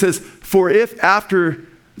 So he says, for if after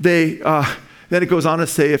they, then it goes on to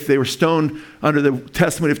say, if they were stoned under the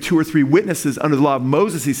testimony of 2 or 3 witnesses under the law of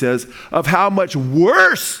Moses, he says, of how much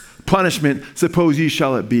worse punishment suppose ye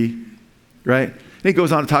shall it be, right? And he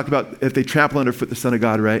goes on to talk about if they trample underfoot the Son of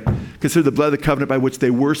God, right? Consider the blood of the covenant by which they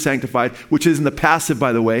were sanctified, which is in the passive,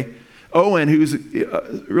 by the way. Owen, who's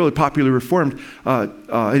really popularly reformed, he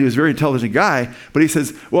was a very intelligent guy, but he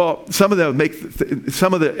says, well, some of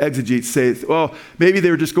the exegetes say, well, maybe they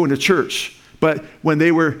were just going to church, but when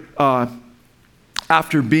they were,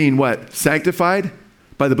 after being what? Sanctified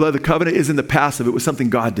by the blood of the covenant is in the passive. It was something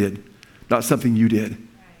God did, not something you did.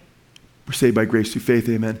 We're saved by grace through faith,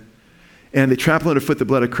 amen. And they trample underfoot the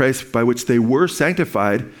blood of Christ by which they were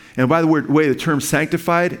sanctified. And by the way, the term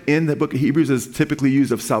sanctified in the book of Hebrews is typically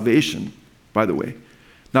used of salvation, by the way,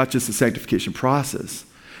 not just the sanctification process.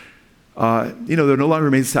 There no longer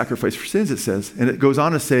remains a sacrifice for sins, it says. And it goes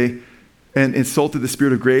on to say, and insulted the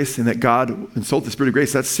Spirit of grace, and that God insulted the Spirit of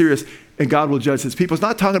grace. That's serious, and God will judge his people. It's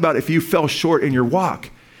not talking about if you fell short in your walk.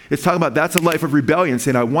 It's talking about that's a life of rebellion,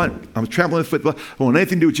 saying, I'm trampling the foot, I want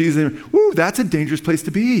anything to do with Jesus. Woo, that's a dangerous place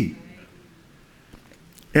to be.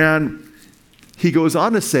 And he goes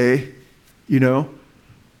on to say,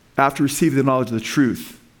 after receiving the knowledge of the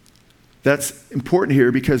truth. That's important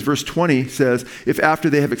here because verse 20 says, if after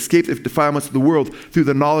they have escaped the defilements of the world through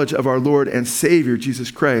the knowledge of our Lord and Savior, Jesus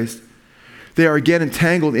Christ, they are again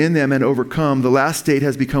entangled in them and overcome, the last state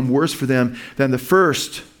has become worse for them than the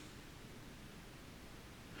first.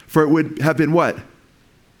 For it would have been what?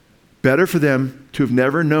 Better for them to have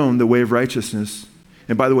never known the way of righteousness.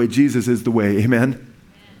 And by the way, Jesus is the way. Amen?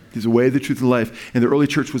 He's the way, the truth, and life. And the early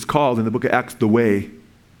church was called in the book of Acts the way.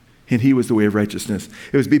 And he was the way of righteousness.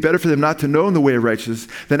 It would be better for them not to know the way of righteousness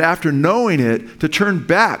than after knowing it to turn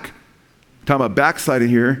back. I'm talking about backsliding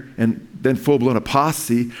here and then full-blown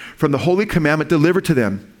apostasy from the holy commandment delivered to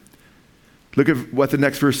them. Look at what the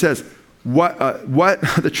next verse says. What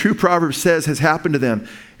the true proverb says has happened to them.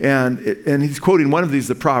 And he's quoting one of these,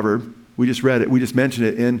 the proverb. We just read it. We just mentioned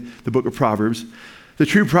it in the book of Proverbs. The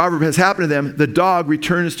true proverb has happened to them. The dog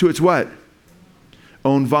returns to its what?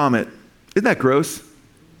 Own vomit. Isn't that gross?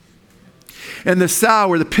 And the sow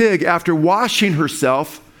or the pig, after washing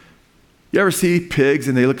herself, you ever see pigs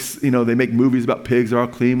and they look, they make movies about pigs. They're all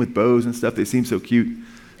clean with bows and stuff. They seem so cute.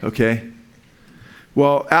 Okay.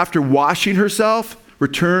 Well, after washing herself,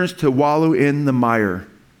 returns to wallow in the mire.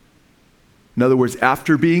 In other words,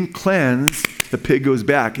 after being cleansed, the pig goes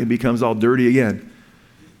back and becomes all dirty again.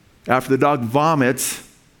 After the dog vomits,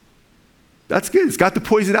 that's good. It's got the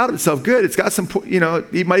poison out of itself. Good. It's got some,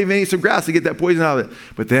 it might even eat some grass to get that poison out of it.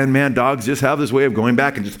 But then, man, dogs just have this way of going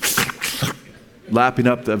back and just lapping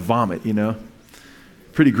up the vomit,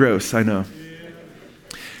 Pretty gross, I know.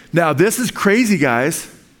 Now, this is crazy,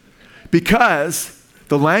 guys, because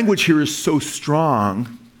the language here is so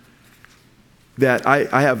strong that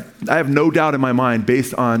I have no doubt in my mind,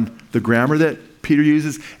 based on the grammar that Peter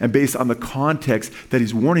uses and based on the context, that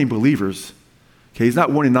he's warning believers. Okay, he's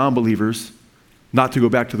not warning non-believers not to go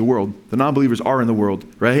back to the world. The non-believers are in the world,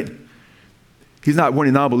 right? He's not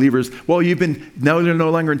warning non-believers, well, you're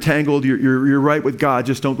no longer entangled, you're right with God,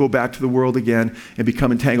 just don't go back to the world again and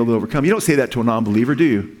become entangled and overcome. You don't say that to a non-believer, do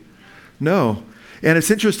you? No. And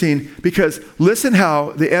it's interesting because listen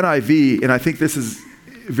how the NIV, and I think this is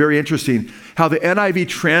very interesting, how the NIV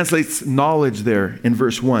translates knowledge there in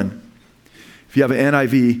verse 1. If you have an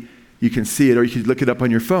NIV, you can see it, or you can look it up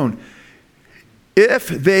on your phone. If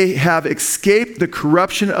they have escaped the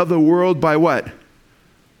corruption of the world by what?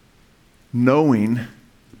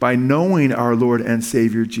 By knowing our Lord and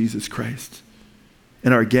Savior Jesus Christ,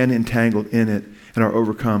 and are again entangled in it and are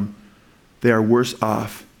overcome, they are worse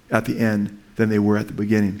off at the end than they were at the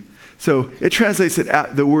beginning. So it translates it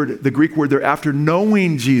the Greek word there, after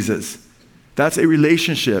knowing Jesus. That's a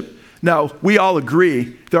relationship. Now, we all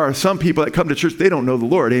agree there are some people that come to church, they don't know the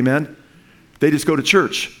Lord, amen? They just go to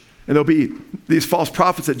church. And there'll be these false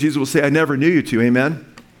prophets that Jesus will say, I never knew you to, amen?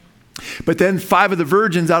 But then 5 of the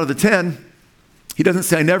virgins out of the 10, he doesn't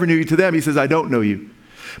say, I never knew you to them. He says, I don't know you.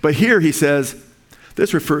 But here he says,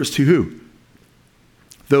 this refers to who?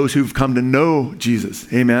 Those who've come to know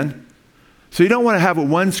Jesus, amen? So you don't want to have a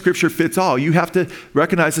one scripture fits all. You have to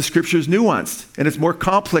recognize the scripture is nuanced, and it's more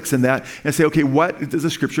complex than that, and say, okay, what does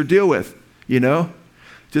the scripture deal with? You know?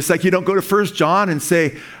 Just like you don't go to 1 John and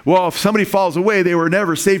say, well, if somebody falls away, they were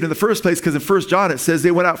never saved in the first place, because in 1 John it says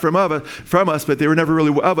they went out from us, but they were never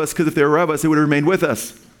really of us, because if they were of us, they would have remained with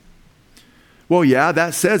us. Well, yeah,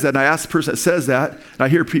 that says that, and I asked the person that says that, and I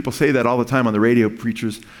hear people say that all the time on the radio,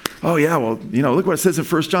 preachers. Oh, yeah, well, look what it says in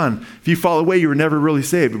 1 John. If you fall away, you were never really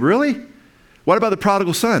saved. Really? What about the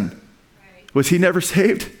prodigal son? Right. Was he never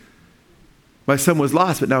saved? My son was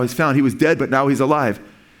lost, but now he's found. He was dead, but now he's alive.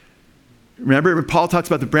 Remember when Paul talks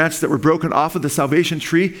about the branches that were broken off of the salvation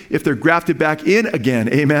tree? If they're grafted back in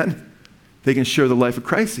again, amen, they can share the life of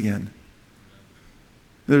Christ again.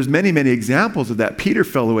 There's many, many examples of that. Peter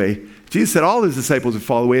fell away. Jesus said all his disciples would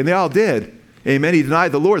fall away, and they all did. Amen. He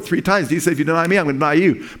denied the Lord 3 times. Jesus said, if you deny me, I'm going to deny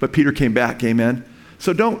you. But Peter came back. Amen.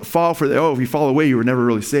 So don't fall for if you fall away, you were never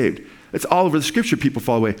really saved. It's all over the scripture, people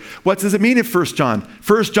fall away. What does it mean in 1 John?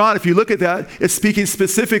 1 John, if you look at that, it's speaking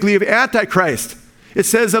specifically of Antichrist. It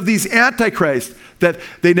says of these Antichrist that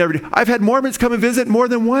they never do. I've had Mormons come and visit more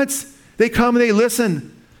than once. They come and they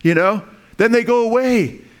listen, Then they go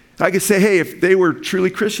away. I could say, hey, if they were truly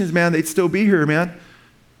Christians, man, they'd still be here, man.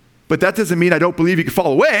 But that doesn't mean I don't believe you can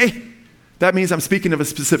fall away. That means I'm speaking of a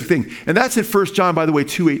specific thing. And that's in 1 John, by the way,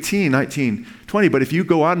 2:18, 19, 20. But if you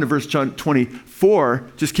go on to verse John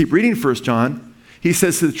 24, just keep reading 1 John, he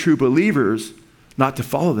says to the true believers not to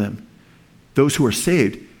follow them, those who are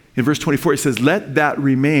saved. In verse 24, he says, let that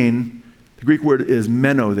remain. The Greek word is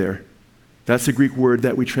meno there. That's the Greek word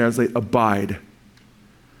that we translate abide.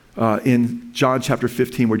 In John chapter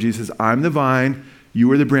 15, where Jesus says, I'm the vine,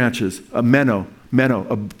 you are the branches. Meno,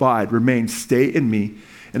 abide, remain, stay in me.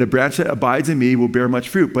 And a branch that abides in me will bear much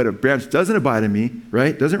fruit. But a branch doesn't abide in me,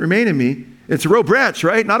 right? Doesn't remain in me. It's a real branch,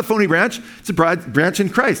 right? Not a phony branch. It's a branch in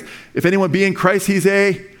Christ. If anyone be in Christ, he's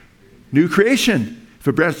a new creation. If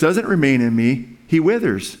a branch doesn't remain in me, he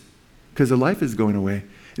withers because the life is going away.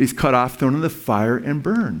 And he's cut off, thrown in the fire, and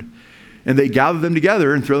burned. And they gather them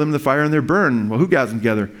together and throw them in the fire and they're burned. Well, who gathers them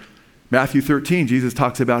together? Matthew 13, Jesus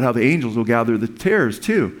talks about how the angels will gather the tares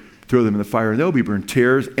too. Throw them in the fire and they'll be burned.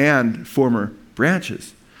 Tares and former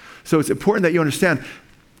branches. So it's important that you understand,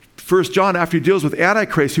 1 John, after he deals with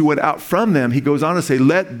Antichrist who went out from them, he goes on to say,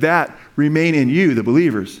 let that remain in you, the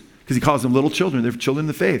believers. Because he calls them little children. They're children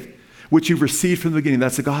of the faith, which you've received from the beginning.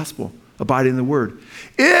 That's the gospel. Abide in the word.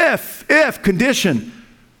 If, condition,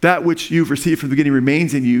 that which you've received from the beginning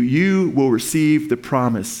remains in you, you will receive the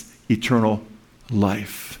promise, eternal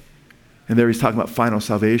life. And there he's talking about final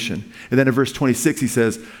salvation. And then in verse 26, he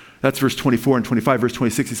says, that's verse 24 and 25. Verse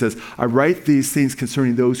 26, he says, I write these things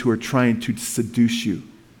concerning those who are trying to seduce you.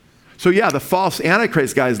 So yeah, the false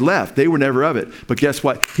Antichrist guys left. They were never of it. But guess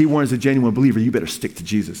what? He warns the genuine believer, you better stick to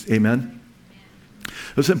Jesus. Amen?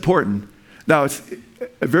 It's important. Now, it's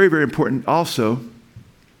very, very important also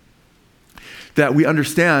that we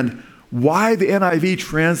understand why the NIV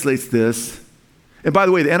translates this. And by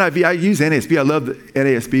the way, the NIV, I use NASB. I love the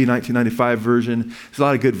NASB 1995 version. There's a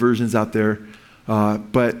lot of good versions out there.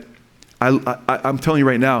 But I'm telling you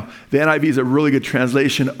right now, the NIV is a really good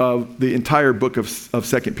translation of the entire book of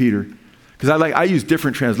 2 Peter. Because I use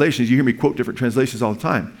different translations. You hear me quote different translations all the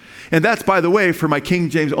time. And that's, by the way, for my King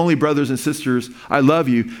James only brothers and sisters, I love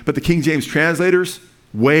you. But the King James translators,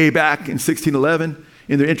 way back in 1611,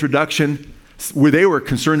 in their introduction, where they were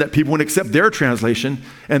concerned that people wouldn't accept their translation.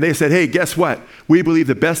 And they said, hey, guess what? We believe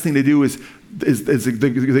the best thing to do is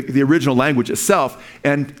the original language itself,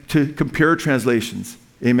 and to compare translations.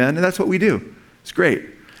 Amen? And that's what we do. It's great.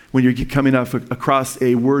 When you're coming up across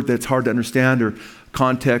a word that's hard to understand or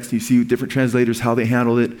context, you see different translators, how they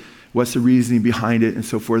handle it, what's the reasoning behind it, and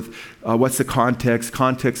so forth. What's the context?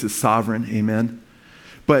 Context is sovereign. Amen?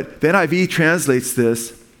 But the NIV translates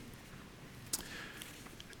this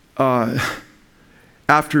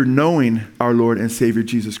after knowing our Lord and Savior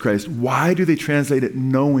Jesus Christ. Why do they translate it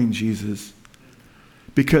knowing Jesus?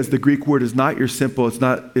 Because the Greek word is not your simple, it's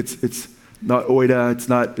not oida, it's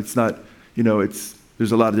not,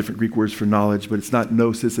 there's a lot of different Greek words for knowledge, but it's not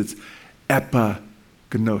gnosis, it's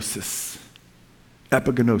epignosis.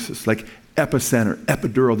 Epignosis, like epicenter,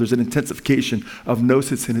 epidural. There's an intensification of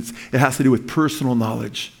gnosis, and it has to do with personal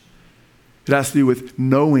knowledge. It has to do with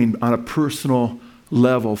knowing on a personal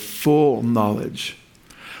level, full knowledge,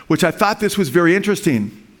 which I thought this was very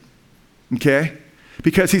interesting, okay?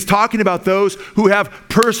 Because he's talking about those who have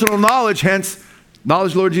personal knowledge, hence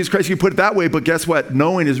knowledge of the Lord Jesus Christ. You can put it that way, but guess what?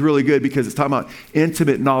 Knowing is really good because it's talking about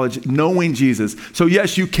intimate knowledge, knowing Jesus. So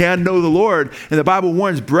yes, you can know the Lord, and the Bible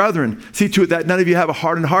warns, brethren, see to it that none of you have a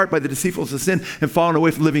hardened heart by the deceitfulness of sin and fallen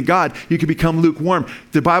away from the living God. You can become lukewarm.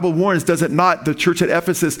 The Bible warns, does it not, the church at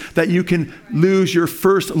Ephesus, that you can lose your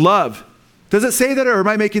first love? Does it say that, or am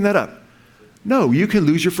I making that up? No, you can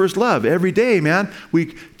lose your first love every day, man.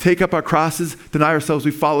 We take up our crosses, deny ourselves,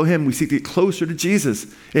 we follow him, we seek to get closer to Jesus,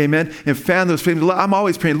 amen, and fan those flames of love. I'm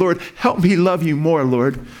always praying, Lord, help me love you more,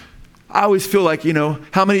 Lord. I always feel like,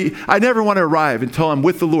 I never want to arrive until I'm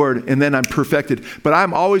with the Lord and then I'm perfected. But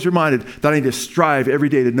I'm always reminded that I need to strive every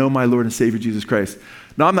day to know my Lord and Savior, Jesus Christ.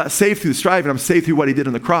 Now, I'm not saved through striving, I'm saved through what he did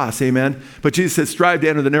on the cross, amen. But Jesus said, strive to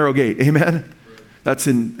enter the narrow gate, amen. That's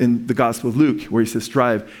in the Gospel of Luke, where he says,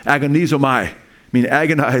 strive. Agonizomai,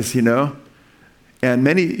 agonize,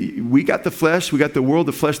 And we got the flesh, we got the world,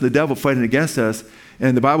 the flesh, and the devil fighting against us.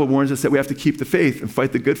 And the Bible warns us that we have to keep the faith and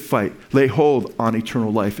fight the good fight. Lay hold on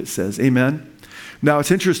eternal life, it says. Amen? Now,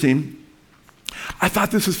 it's interesting. I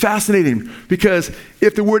thought this was fascinating because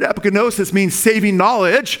if the word epignosis means saving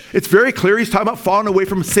knowledge, it's very clear he's talking about falling away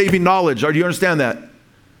from saving knowledge. Do you understand that?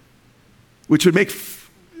 Which would make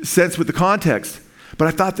sense with the context. But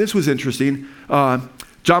I thought this was interesting. John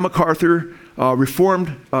MacArthur,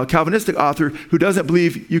 Reformed Calvinistic author who doesn't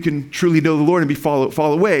believe you can truly know the Lord and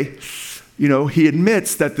fall away, he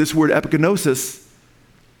admits that this word epignosis,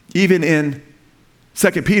 even in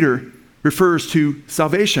 2 Peter, refers to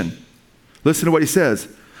salvation. Listen to what he says.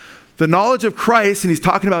 The knowledge of Christ, and he's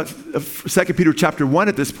talking about 2 Peter chapter 1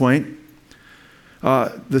 at this point,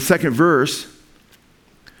 the second verse.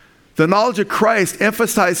 The knowledge of Christ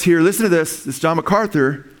emphasized here, listen to this is John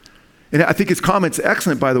MacArthur, and I think his comment's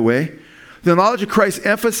excellent, by the way. The knowledge of Christ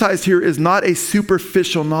emphasized here is not a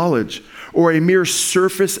superficial knowledge or a mere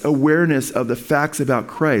surface awareness of the facts about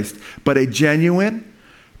Christ, but a genuine,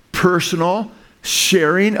 personal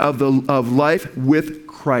sharing of life with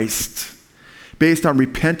Christ based on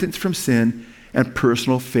repentance from sin and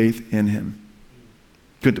personal faith in him.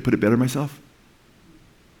 Couldn't put it better myself?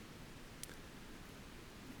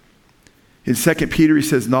 In 2 Peter, he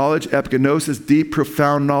says, knowledge, epignosis, deep,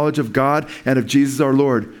 profound knowledge of God and of Jesus our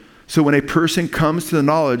Lord. So when a person comes to the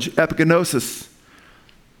knowledge, epignosis,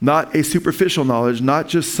 not a superficial knowledge, not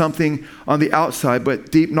just something on the outside,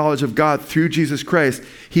 but deep knowledge of God through Jesus Christ,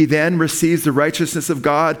 he then receives the righteousness of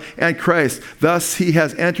God and Christ. Thus, he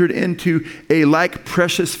has entered into a like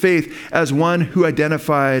precious faith as one who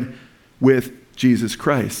identified with Jesus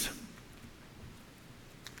Christ.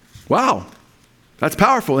 Wow, that's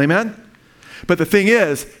powerful, amen? But the thing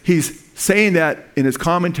is, he's saying that in his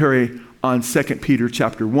commentary on 2 Peter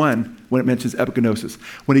chapter 1 when it mentions epignosis.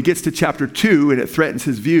 When he gets to chapter 2 and it threatens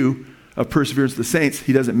his view of perseverance of the saints,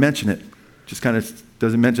 he doesn't mention it. Just kind of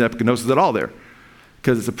doesn't mention epignosis at all there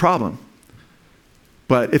because it's a problem.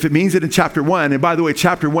 But if it means it in chapter 1, and by the way,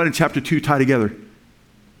 chapter 1 and chapter 2 tie together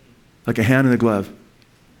like a hand in a glove.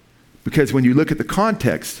 Because when you look at the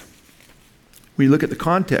context,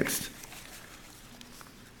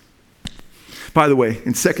 by the way,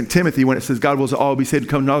 in 2 Timothy, when it says God wills all be saved to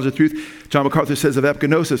come to knowledge of the truth, John MacArthur says of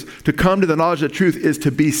epignosis, to come to the knowledge of the truth is to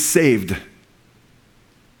be saved.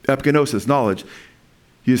 Epignosis, knowledge.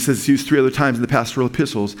 He says it's used 3 other times in the pastoral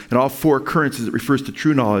epistles, and all 4 occurrences it refers to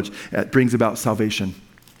true knowledge that brings about salvation.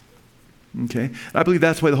 Okay? And I believe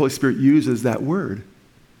that's why the Holy Spirit uses that word.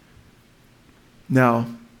 Now,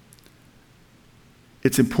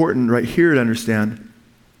 it's important right here to understand,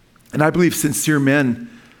 and I believe sincere men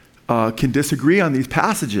can disagree on these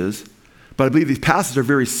passages, but I believe these passages are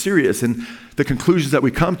very serious, and the conclusions that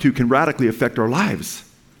we come to can radically affect our lives.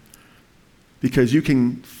 Because you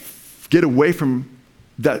can get away from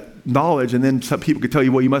that knowledge, and then some people could tell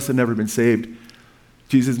you, well, you must have never been saved.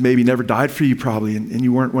 Jesus maybe never died for you probably, and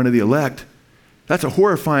you weren't one of the elect. That's a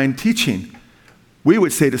horrifying teaching. We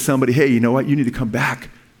would say to somebody, hey, you know what? You need to come back.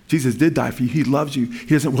 Jesus did die for you. He loves you. He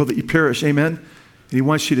doesn't will that you perish. Amen? And he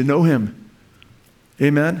wants you to know him.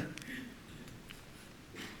 Amen?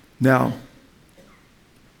 Now,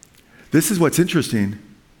 this is what's interesting.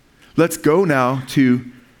 Let's go now to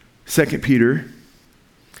 2 Peter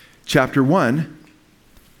chapter 1.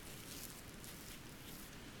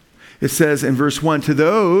 It says in verse 1, to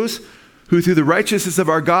those who through the righteousness of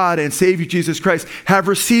our God and Savior Jesus Christ have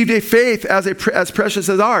received a faith as precious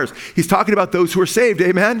as ours. He's talking about those who are saved,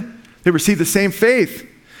 amen? They receive the same faith.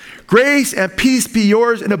 Grace and peace be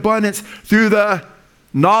yours in abundance through the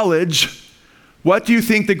knowledge. What do you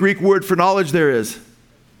think the Greek word for knowledge there is?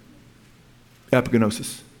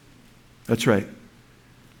 Epignosis. That's right.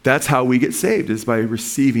 That's how we get saved, is by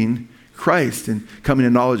receiving Christ and coming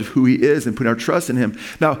to knowledge of who he is and putting our trust in him.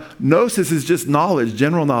 Now, gnosis is just knowledge,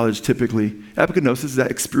 general knowledge typically. Epignosis is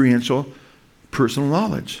that experiential, personal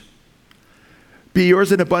knowledge. Be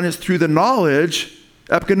yours in abundance through the knowledge,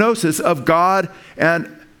 epignosis, of God and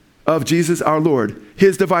of Jesus our Lord.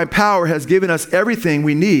 His divine power has given us everything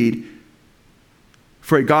we need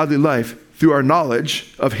for a godly life through our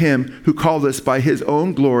knowledge of him who called us by his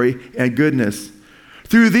own glory and goodness.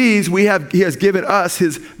 Through these, he has given us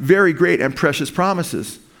his very great and precious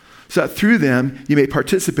promises, so that through them you may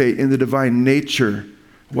participate in the divine nature.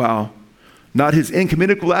 Wow. Not his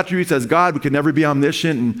incommunicable attributes as God. We can never be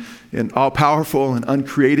omniscient and all-powerful and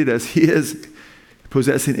uncreated as he is,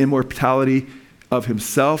 possessing immortality of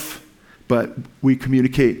himself, but we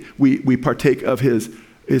communicate, we partake of his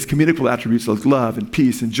communicable attributes like love and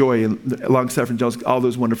peace and joy and long-suffering, all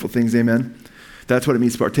those wonderful things, amen? That's what it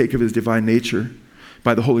means to partake of his divine nature.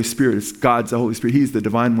 By the Holy Spirit. It's God's the Holy Spirit. He's the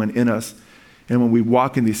divine one in us. And when we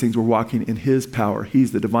walk in these things, we're walking in his power.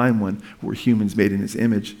 He's the divine one. We're humans made in his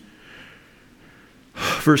image.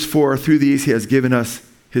 Verse 4, through these he has given us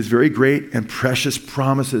his very great and precious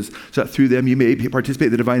promises, so that through them you may participate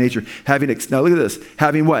in the divine nature. Now look at this.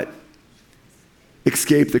 Having what?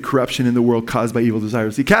 Escaped the corruption in the world caused by evil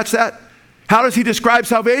desires. You catch that? How does he describe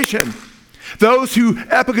salvation? Those who,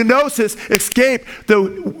 epignosis, escape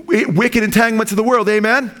the wicked entanglements of the world.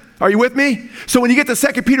 Amen? Are you with me? So when you get to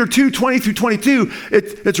 2 Peter 2, 20 through 22,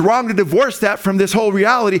 it's wrong to divorce that from this whole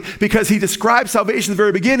reality, because he describes salvation at the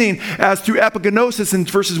very beginning as through epignosis in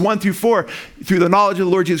verses 1 through 4, through the knowledge of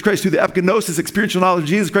the Lord Jesus Christ, through the epignosis, experiential knowledge of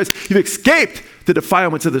Jesus Christ, you've escaped the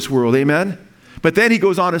defilements of this world. Amen? But then he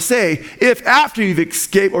goes on to say, if after you've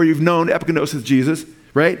escaped or you've known epignosis Jesus,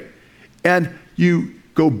 right, and you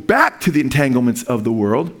go back to the entanglements of the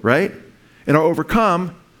world, right, and are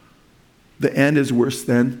overcome, the end is worse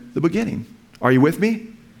than the beginning. Are you with me?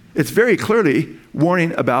 It's very clearly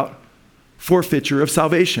warning about forfeiture of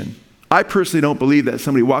salvation. I personally don't believe that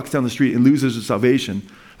somebody walks down the street and loses their salvation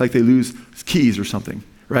like they lose keys or something,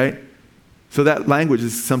 right? So that language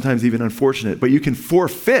is sometimes even unfortunate. But you can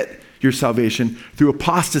forfeit your salvation through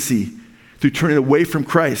apostasy, through turning away from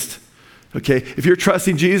Christ. Okay? If you're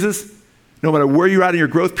trusting Jesus, no matter where you're at in your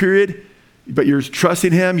growth period, but you're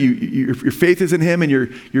trusting him, your faith is in him, and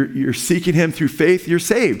you're seeking him through faith, you're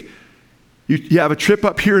saved. You have a trip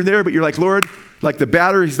up here and there, but you're like, Lord, like the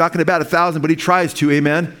batter, he's not going to bat 1,000, but he tries to,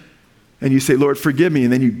 amen? And you say, Lord, forgive me.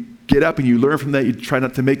 And then you get up and you learn from that. You try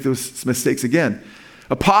not to make those mistakes again.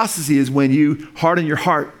 Apostasy is when you harden your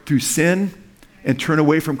heart through sin and turn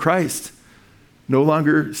away from Christ. No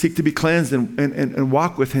longer seek to be cleansed and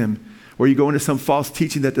walk with him. Or you go into some false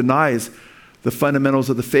teaching that denies the fundamentals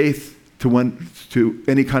of the faith to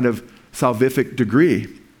any kind of salvific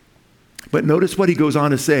degree. But notice what he goes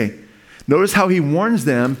on to say. Notice how he warns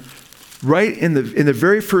them right in the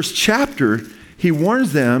very first chapter. He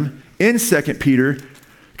warns them in 2 Peter,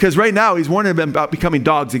 because right now he's warning them about becoming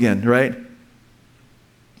dogs again, right?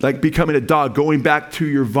 Like becoming a dog, going back to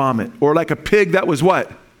your vomit. Or like a pig that was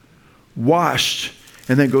what? Washed,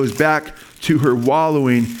 and then goes back to her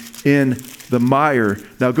wallowing in the mire.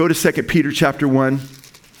 Now go to 2 Peter chapter 1,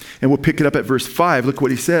 and we'll pick it up at verse 5. Look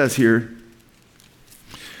what he says here.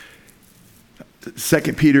 2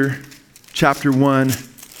 Peter chapter 1,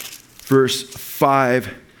 verse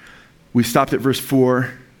 5. We stopped at verse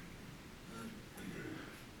 4.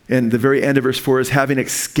 And the very end of verse 4 is having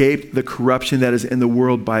escaped the corruption that is in the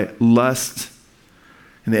world by lust.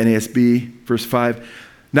 In the NASB, verse 5.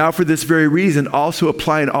 Now for this very reason, also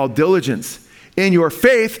applying all diligence in your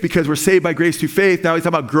faith, because we're saved by grace through faith. Now he's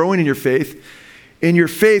talking about growing in your faith. In your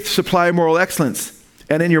faith, supply moral excellence.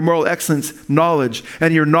 And in your moral excellence, knowledge.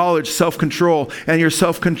 And your knowledge, self-control. And your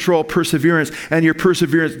self-control, perseverance. And your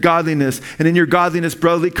perseverance, godliness. And in your godliness,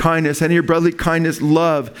 brotherly kindness. And in your brotherly kindness,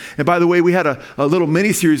 love. And by the way, we had a little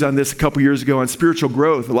mini-series on this a couple years ago on spiritual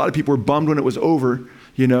growth. A lot of people were bummed when it was over,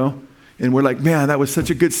 you know. And we're like, man, that was such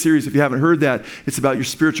a good series. If you haven't heard that, it's about your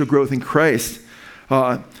spiritual growth in Christ.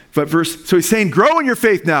 So he's saying, grow in your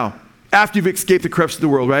faith now, after you've escaped the corruption of the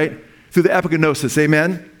world, right? Through the epigenosis,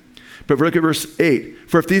 amen? But look at verse 8.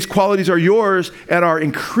 For if these qualities are yours and are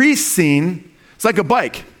increasing, it's like a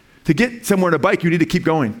bike. To get somewhere in a bike, you need to keep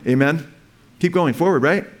going, amen? Keep going forward,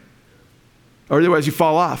 right? Or otherwise you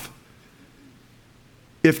fall off.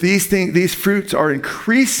 If these fruits are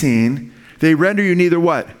increasing, they render you neither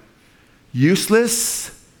what?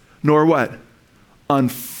 Useless, nor what?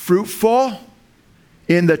 Unfruitful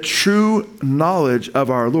in the true knowledge of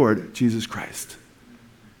our Lord Jesus Christ.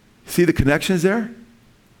 See the connections there?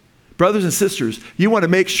 Brothers and sisters, you want to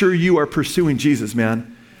make sure you are pursuing Jesus,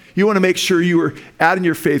 man. You want to make sure you are adding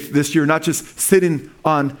your faith this year, not just sitting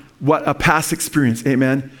on what a past experience,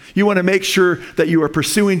 amen? You want to make sure that you are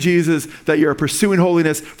pursuing Jesus, that you are pursuing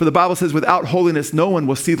holiness. For the Bible says, without holiness, no one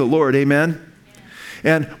will see the Lord, amen?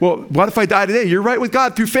 And, well, what if I die today? You're right with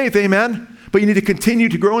God through faith, amen? But you need to continue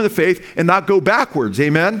to grow in the faith and not go backwards,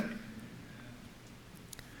 amen?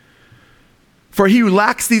 For he who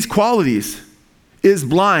lacks these qualities is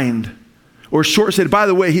blind or short-sighted. By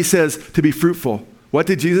the way, he says to be fruitful. What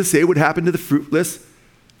did Jesus say would happen to the fruitless?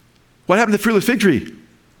 What happened to the fruitless fig tree?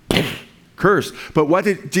 Cursed. But what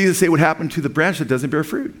did Jesus say would happen to the branch that doesn't bear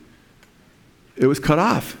fruit? It was cut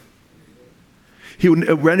off. He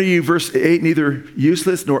will render you, verse 8, neither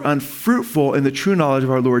useless nor unfruitful in the true knowledge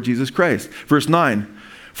of our Lord Jesus Christ. Verse 9,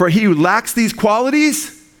 for he who lacks these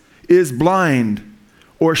qualities is blind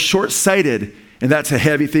or short-sighted. And that's a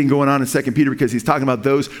heavy thing going on in 2 Peter because he's talking about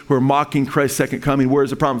those who are mocking Christ's second coming. Where is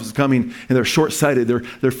the promise is coming? And they're short-sighted.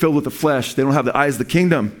 They're filled with the flesh. They don't have the eyes of the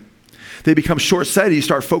kingdom. They become short-sighted. You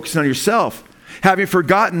start focusing on yourself. Having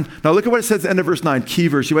forgotten. Now look at what it says at the end of verse 9. Key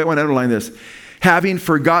verse. You might want to underline this. Having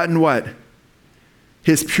forgotten what?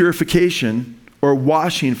 His purification or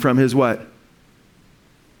washing from his what?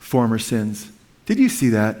 Former sins. Did you see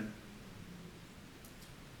that?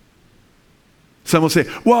 Some will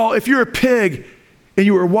say, well, if you're a pig and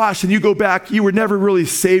you were washed and you go back, you were never really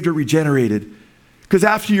saved or regenerated. Because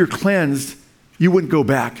after you're cleansed, you wouldn't go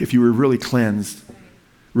back if you were really cleansed.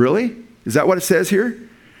 Really? Is that what it says here?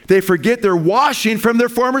 They forget their washing from their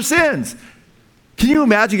former sins. Can you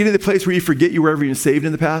imagine getting to the place where you forget you were ever even saved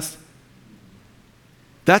in the past?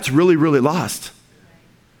 That's really, really lost.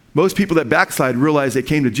 Most people that backslide realize they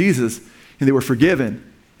came to Jesus and they were forgiven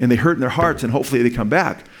and they hurt in their hearts and hopefully they come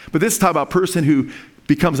back. But this is talking about a person who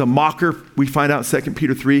becomes a mocker, we find out in 2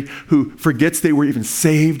 Peter 3, who forgets they were even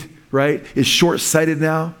saved, right? Is short-sighted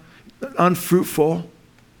now, unfruitful.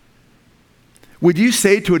 Would you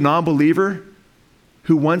say to a non-believer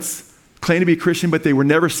who once claimed to be a Christian but they were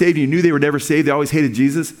never saved, you knew they were never saved, they always hated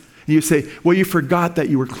Jesus, and you say, well, you forgot that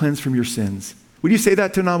you were cleansed from your sins. Would you say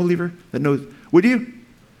that to a non-believer that knows? Would you?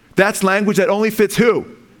 That's language that only fits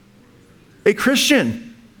who? A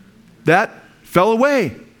Christian. That fell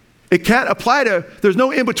away. It can't apply to, there's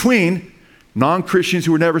no in-between non-Christians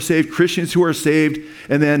who were never saved, Christians who are saved,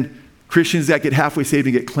 and then Christians that get halfway saved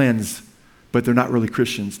and get cleansed, but they're not really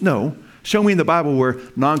Christians. No. Show me in the Bible where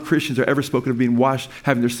non-Christians are ever spoken of being washed,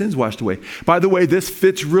 having their sins washed away. By the way, this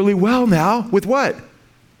fits really well now with what?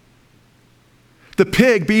 The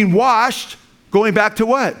pig being washed, going back to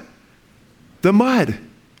what? The mud.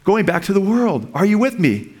 Going back to the world. Are you with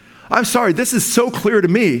me? I'm sorry, this is so clear to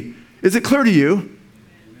me. Is it clear to you?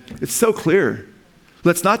 It's so clear.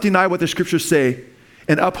 Let's not deny what the scriptures say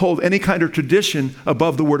and uphold any kind of tradition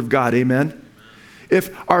above the word of God. Amen? If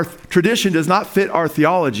our tradition does not fit our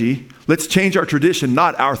theology, let's change our tradition,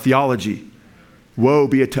 not our theology. Woe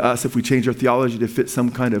be it to us if we change our theology to fit some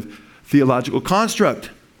kind of theological construct.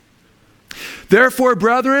 Therefore,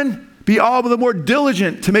 brethren, be all the more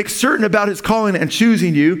diligent to make certain about his calling and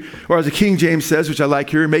choosing you, or as the King James says, which I like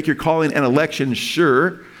here, make your calling and election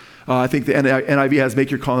sure. I think the NIV has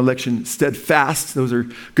make your calling and election steadfast. Those are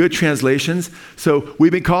good translations. So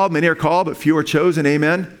we've been called, many are called, but few are chosen,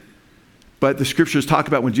 amen? But the scriptures talk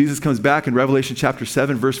about when Jesus comes back in Revelation chapter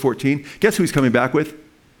 7, verse 14. Guess who he's coming back with?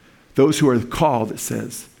 Those who are called, it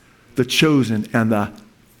says. The chosen and the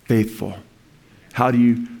faithful. How do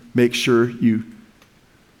you make sure you...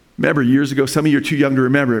 Remember years ago, some of you are too young to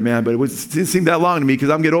remember it, man, but it didn't seem that long to me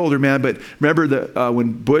because I'm getting older, man. But remember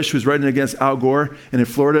when Bush was running against Al Gore and in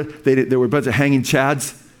Florida, there were a bunch of hanging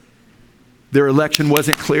chads. Their election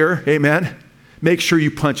wasn't clear, amen? Make sure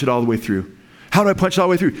you punch it all the way through. How do I punch all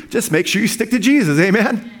the way through? Just make sure you stick to Jesus.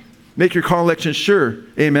 Amen. Make your call election sure.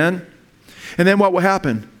 Amen. And then what will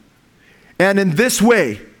happen? And in this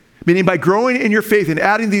way, meaning by growing in your faith and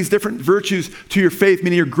adding these different virtues to your faith,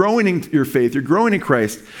 meaning you're growing in your faith, you're growing in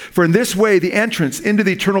Christ. For in this way, the entrance into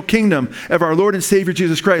the eternal kingdom of our Lord and Savior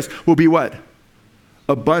Jesus Christ will be what?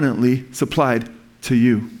 Abundantly supplied to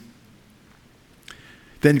you.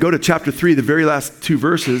 Then go to chapter 3, the very last two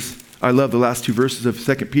verses. I love the last two verses of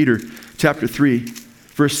 2 Peter chapter 3,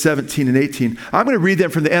 verse 17 and 18. I'm going to read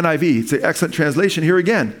them from the NIV. It's an excellent translation here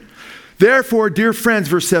again. Therefore, dear friends,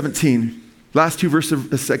 verse 17, last two verses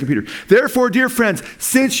of 2 Peter. Therefore, dear friends,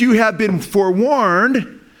 since you have been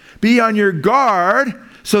forewarned, be on your guard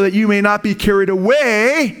so that you may not be carried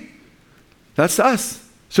away. That's us.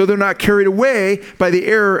 So they're not carried away by the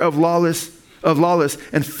error of lawless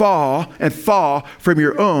and fall from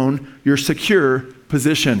your secure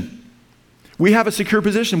position. We have a secure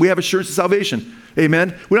position. We have assurance of salvation. Amen.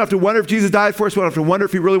 We don't have to wonder if Jesus died for us. We don't have to wonder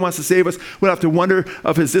if he really wants to save us. We don't have to wonder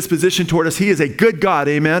of his disposition toward us. He is a good God.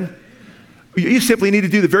 Amen. You simply need to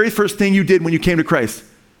do the very first thing you did when you came to Christ.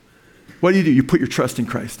 What do? You put your trust in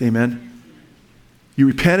Christ. Amen. You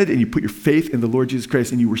repented and you put your faith in the Lord Jesus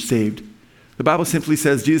Christ and you were saved. The Bible simply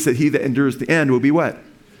says, Jesus said, he that endures the end will be what?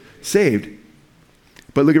 Saved.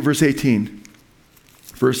 But look at verse 18.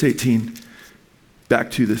 Verse 18.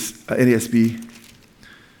 Back to this NASB.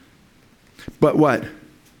 But what?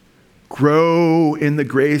 Grow in the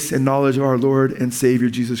grace and knowledge of our Lord and Savior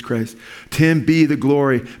Jesus Christ. To him be the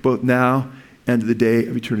glory both now and to the day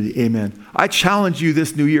of eternity. Amen. I challenge you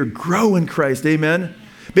this new year, grow in Christ. Amen.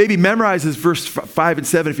 Maybe memorize this verse 5 and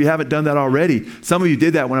 7 if you haven't done that already. Some of you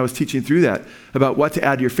did that when I was teaching through that, about what to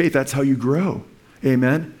add to your faith. That's how you grow.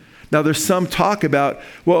 Amen. Now, there's some talk about,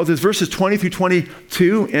 well, there's verses 20 through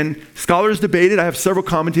 22, and scholars debate it. I have several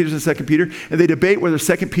commentators in 2 Peter, and they debate whether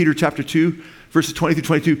 2 Peter chapter 2, verses 20 through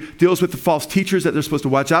 22, deals with the false teachers that they're supposed to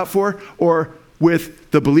watch out for, or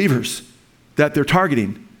with the believers that they're targeting.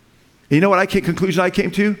 And you know what conclusion I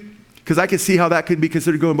came to? Because I can see how that could be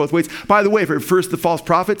considered going both ways. By the way, if it refers to false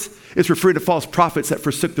prophets, it's referring to false prophets that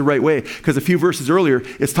forsook the right way. Because a few verses earlier,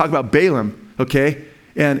 it's talking about Balaam, okay?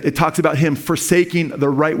 And it talks about him forsaking the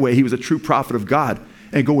right way. He was a true prophet of God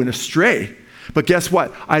and going astray. But guess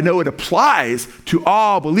what? I know it applies to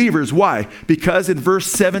all believers. Why? Because in verse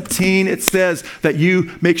 17, it says that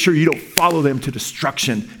you make sure you don't follow them to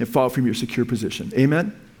destruction and fall from your secure position.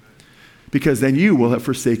 Amen? Because then you will have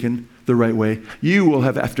forsaken the right way. You will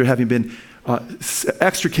have, after having been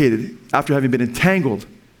extricated, after having been entangled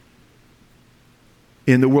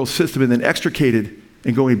in the world system and then extricated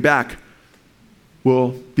and going back,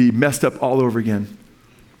 will be messed up all over again.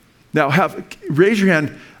 Now, raise your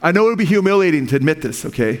hand. I know it'll be humiliating to admit this,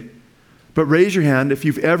 okay? But raise your hand if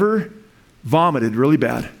you've ever vomited really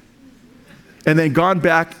bad and then gone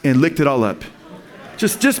back and licked it all up.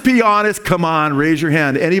 Just be honest. Come on, raise your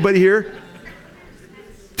hand. Anybody here?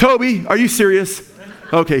 Toby, are you serious?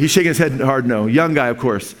 Okay, he's shaking his head hard no. Young guy, of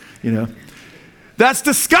course, you know. That's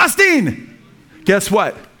disgusting. Guess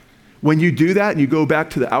what? When you do that and you go back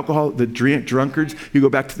to the alcohol, the drunkards, you go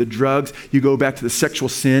back to the drugs, you go back to the sexual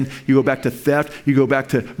sin, you go back to theft, you go back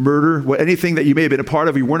to murder, anything that you may have been a part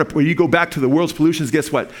of, when you go back to the world's pollutions,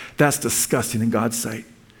 guess what? That's disgusting in God's sight.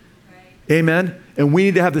 Right. Amen? And we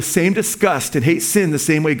need to have the same disgust and hate sin the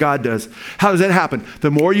same way God does. How does that happen? The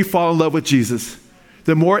more you fall in love with Jesus,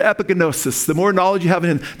 the more epignosis, the more knowledge you have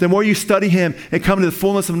in him, the more you study him and come to the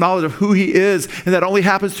fullness of knowledge of who he is. And that only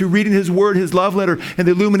happens through reading his word, his love letter, and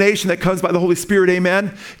the illumination that comes by the Holy Spirit.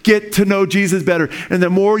 Amen. Get to know Jesus better. And the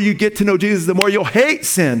more you get to know Jesus, the more you'll hate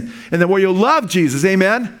sin and the more you'll love Jesus.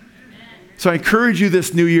 Amen. So I encourage you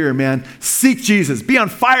this new year, man, seek Jesus. Be on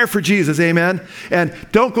fire for Jesus, amen? And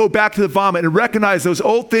don't go back to the vomit and recognize those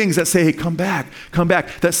old things that say, hey, come back.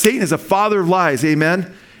 That Satan is a father of lies,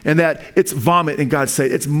 amen? And that it's vomit in God's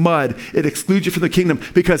sight. It's mud. It excludes you from the kingdom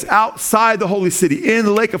because outside the holy city, in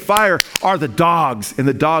the lake of fire, are the dogs. And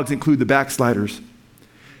the dogs include the backsliders.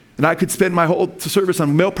 And I could spend my whole service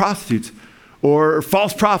on male prostitutes or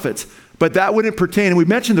false prophets. But that wouldn't pertain, and we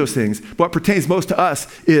mentioned those things. What pertains most to us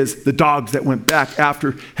is the dogs that went back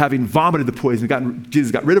after having vomited the poison.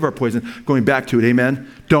 Jesus got rid of our poison, going back to it,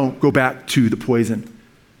 amen? Don't go back to the poison.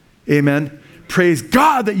 Amen? Praise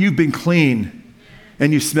God that you've been clean.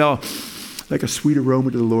 And you smell like a sweet aroma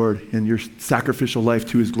to the Lord and your sacrificial life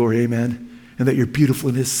to his glory, amen? And that you're beautiful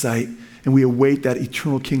in his sight. And we await that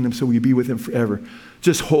eternal kingdom so we be with him forever.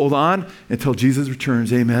 Just hold on until Jesus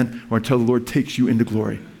returns, amen? Or until the Lord takes you into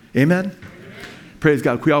glory. Amen? Praise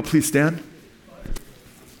God. Can we all please stand?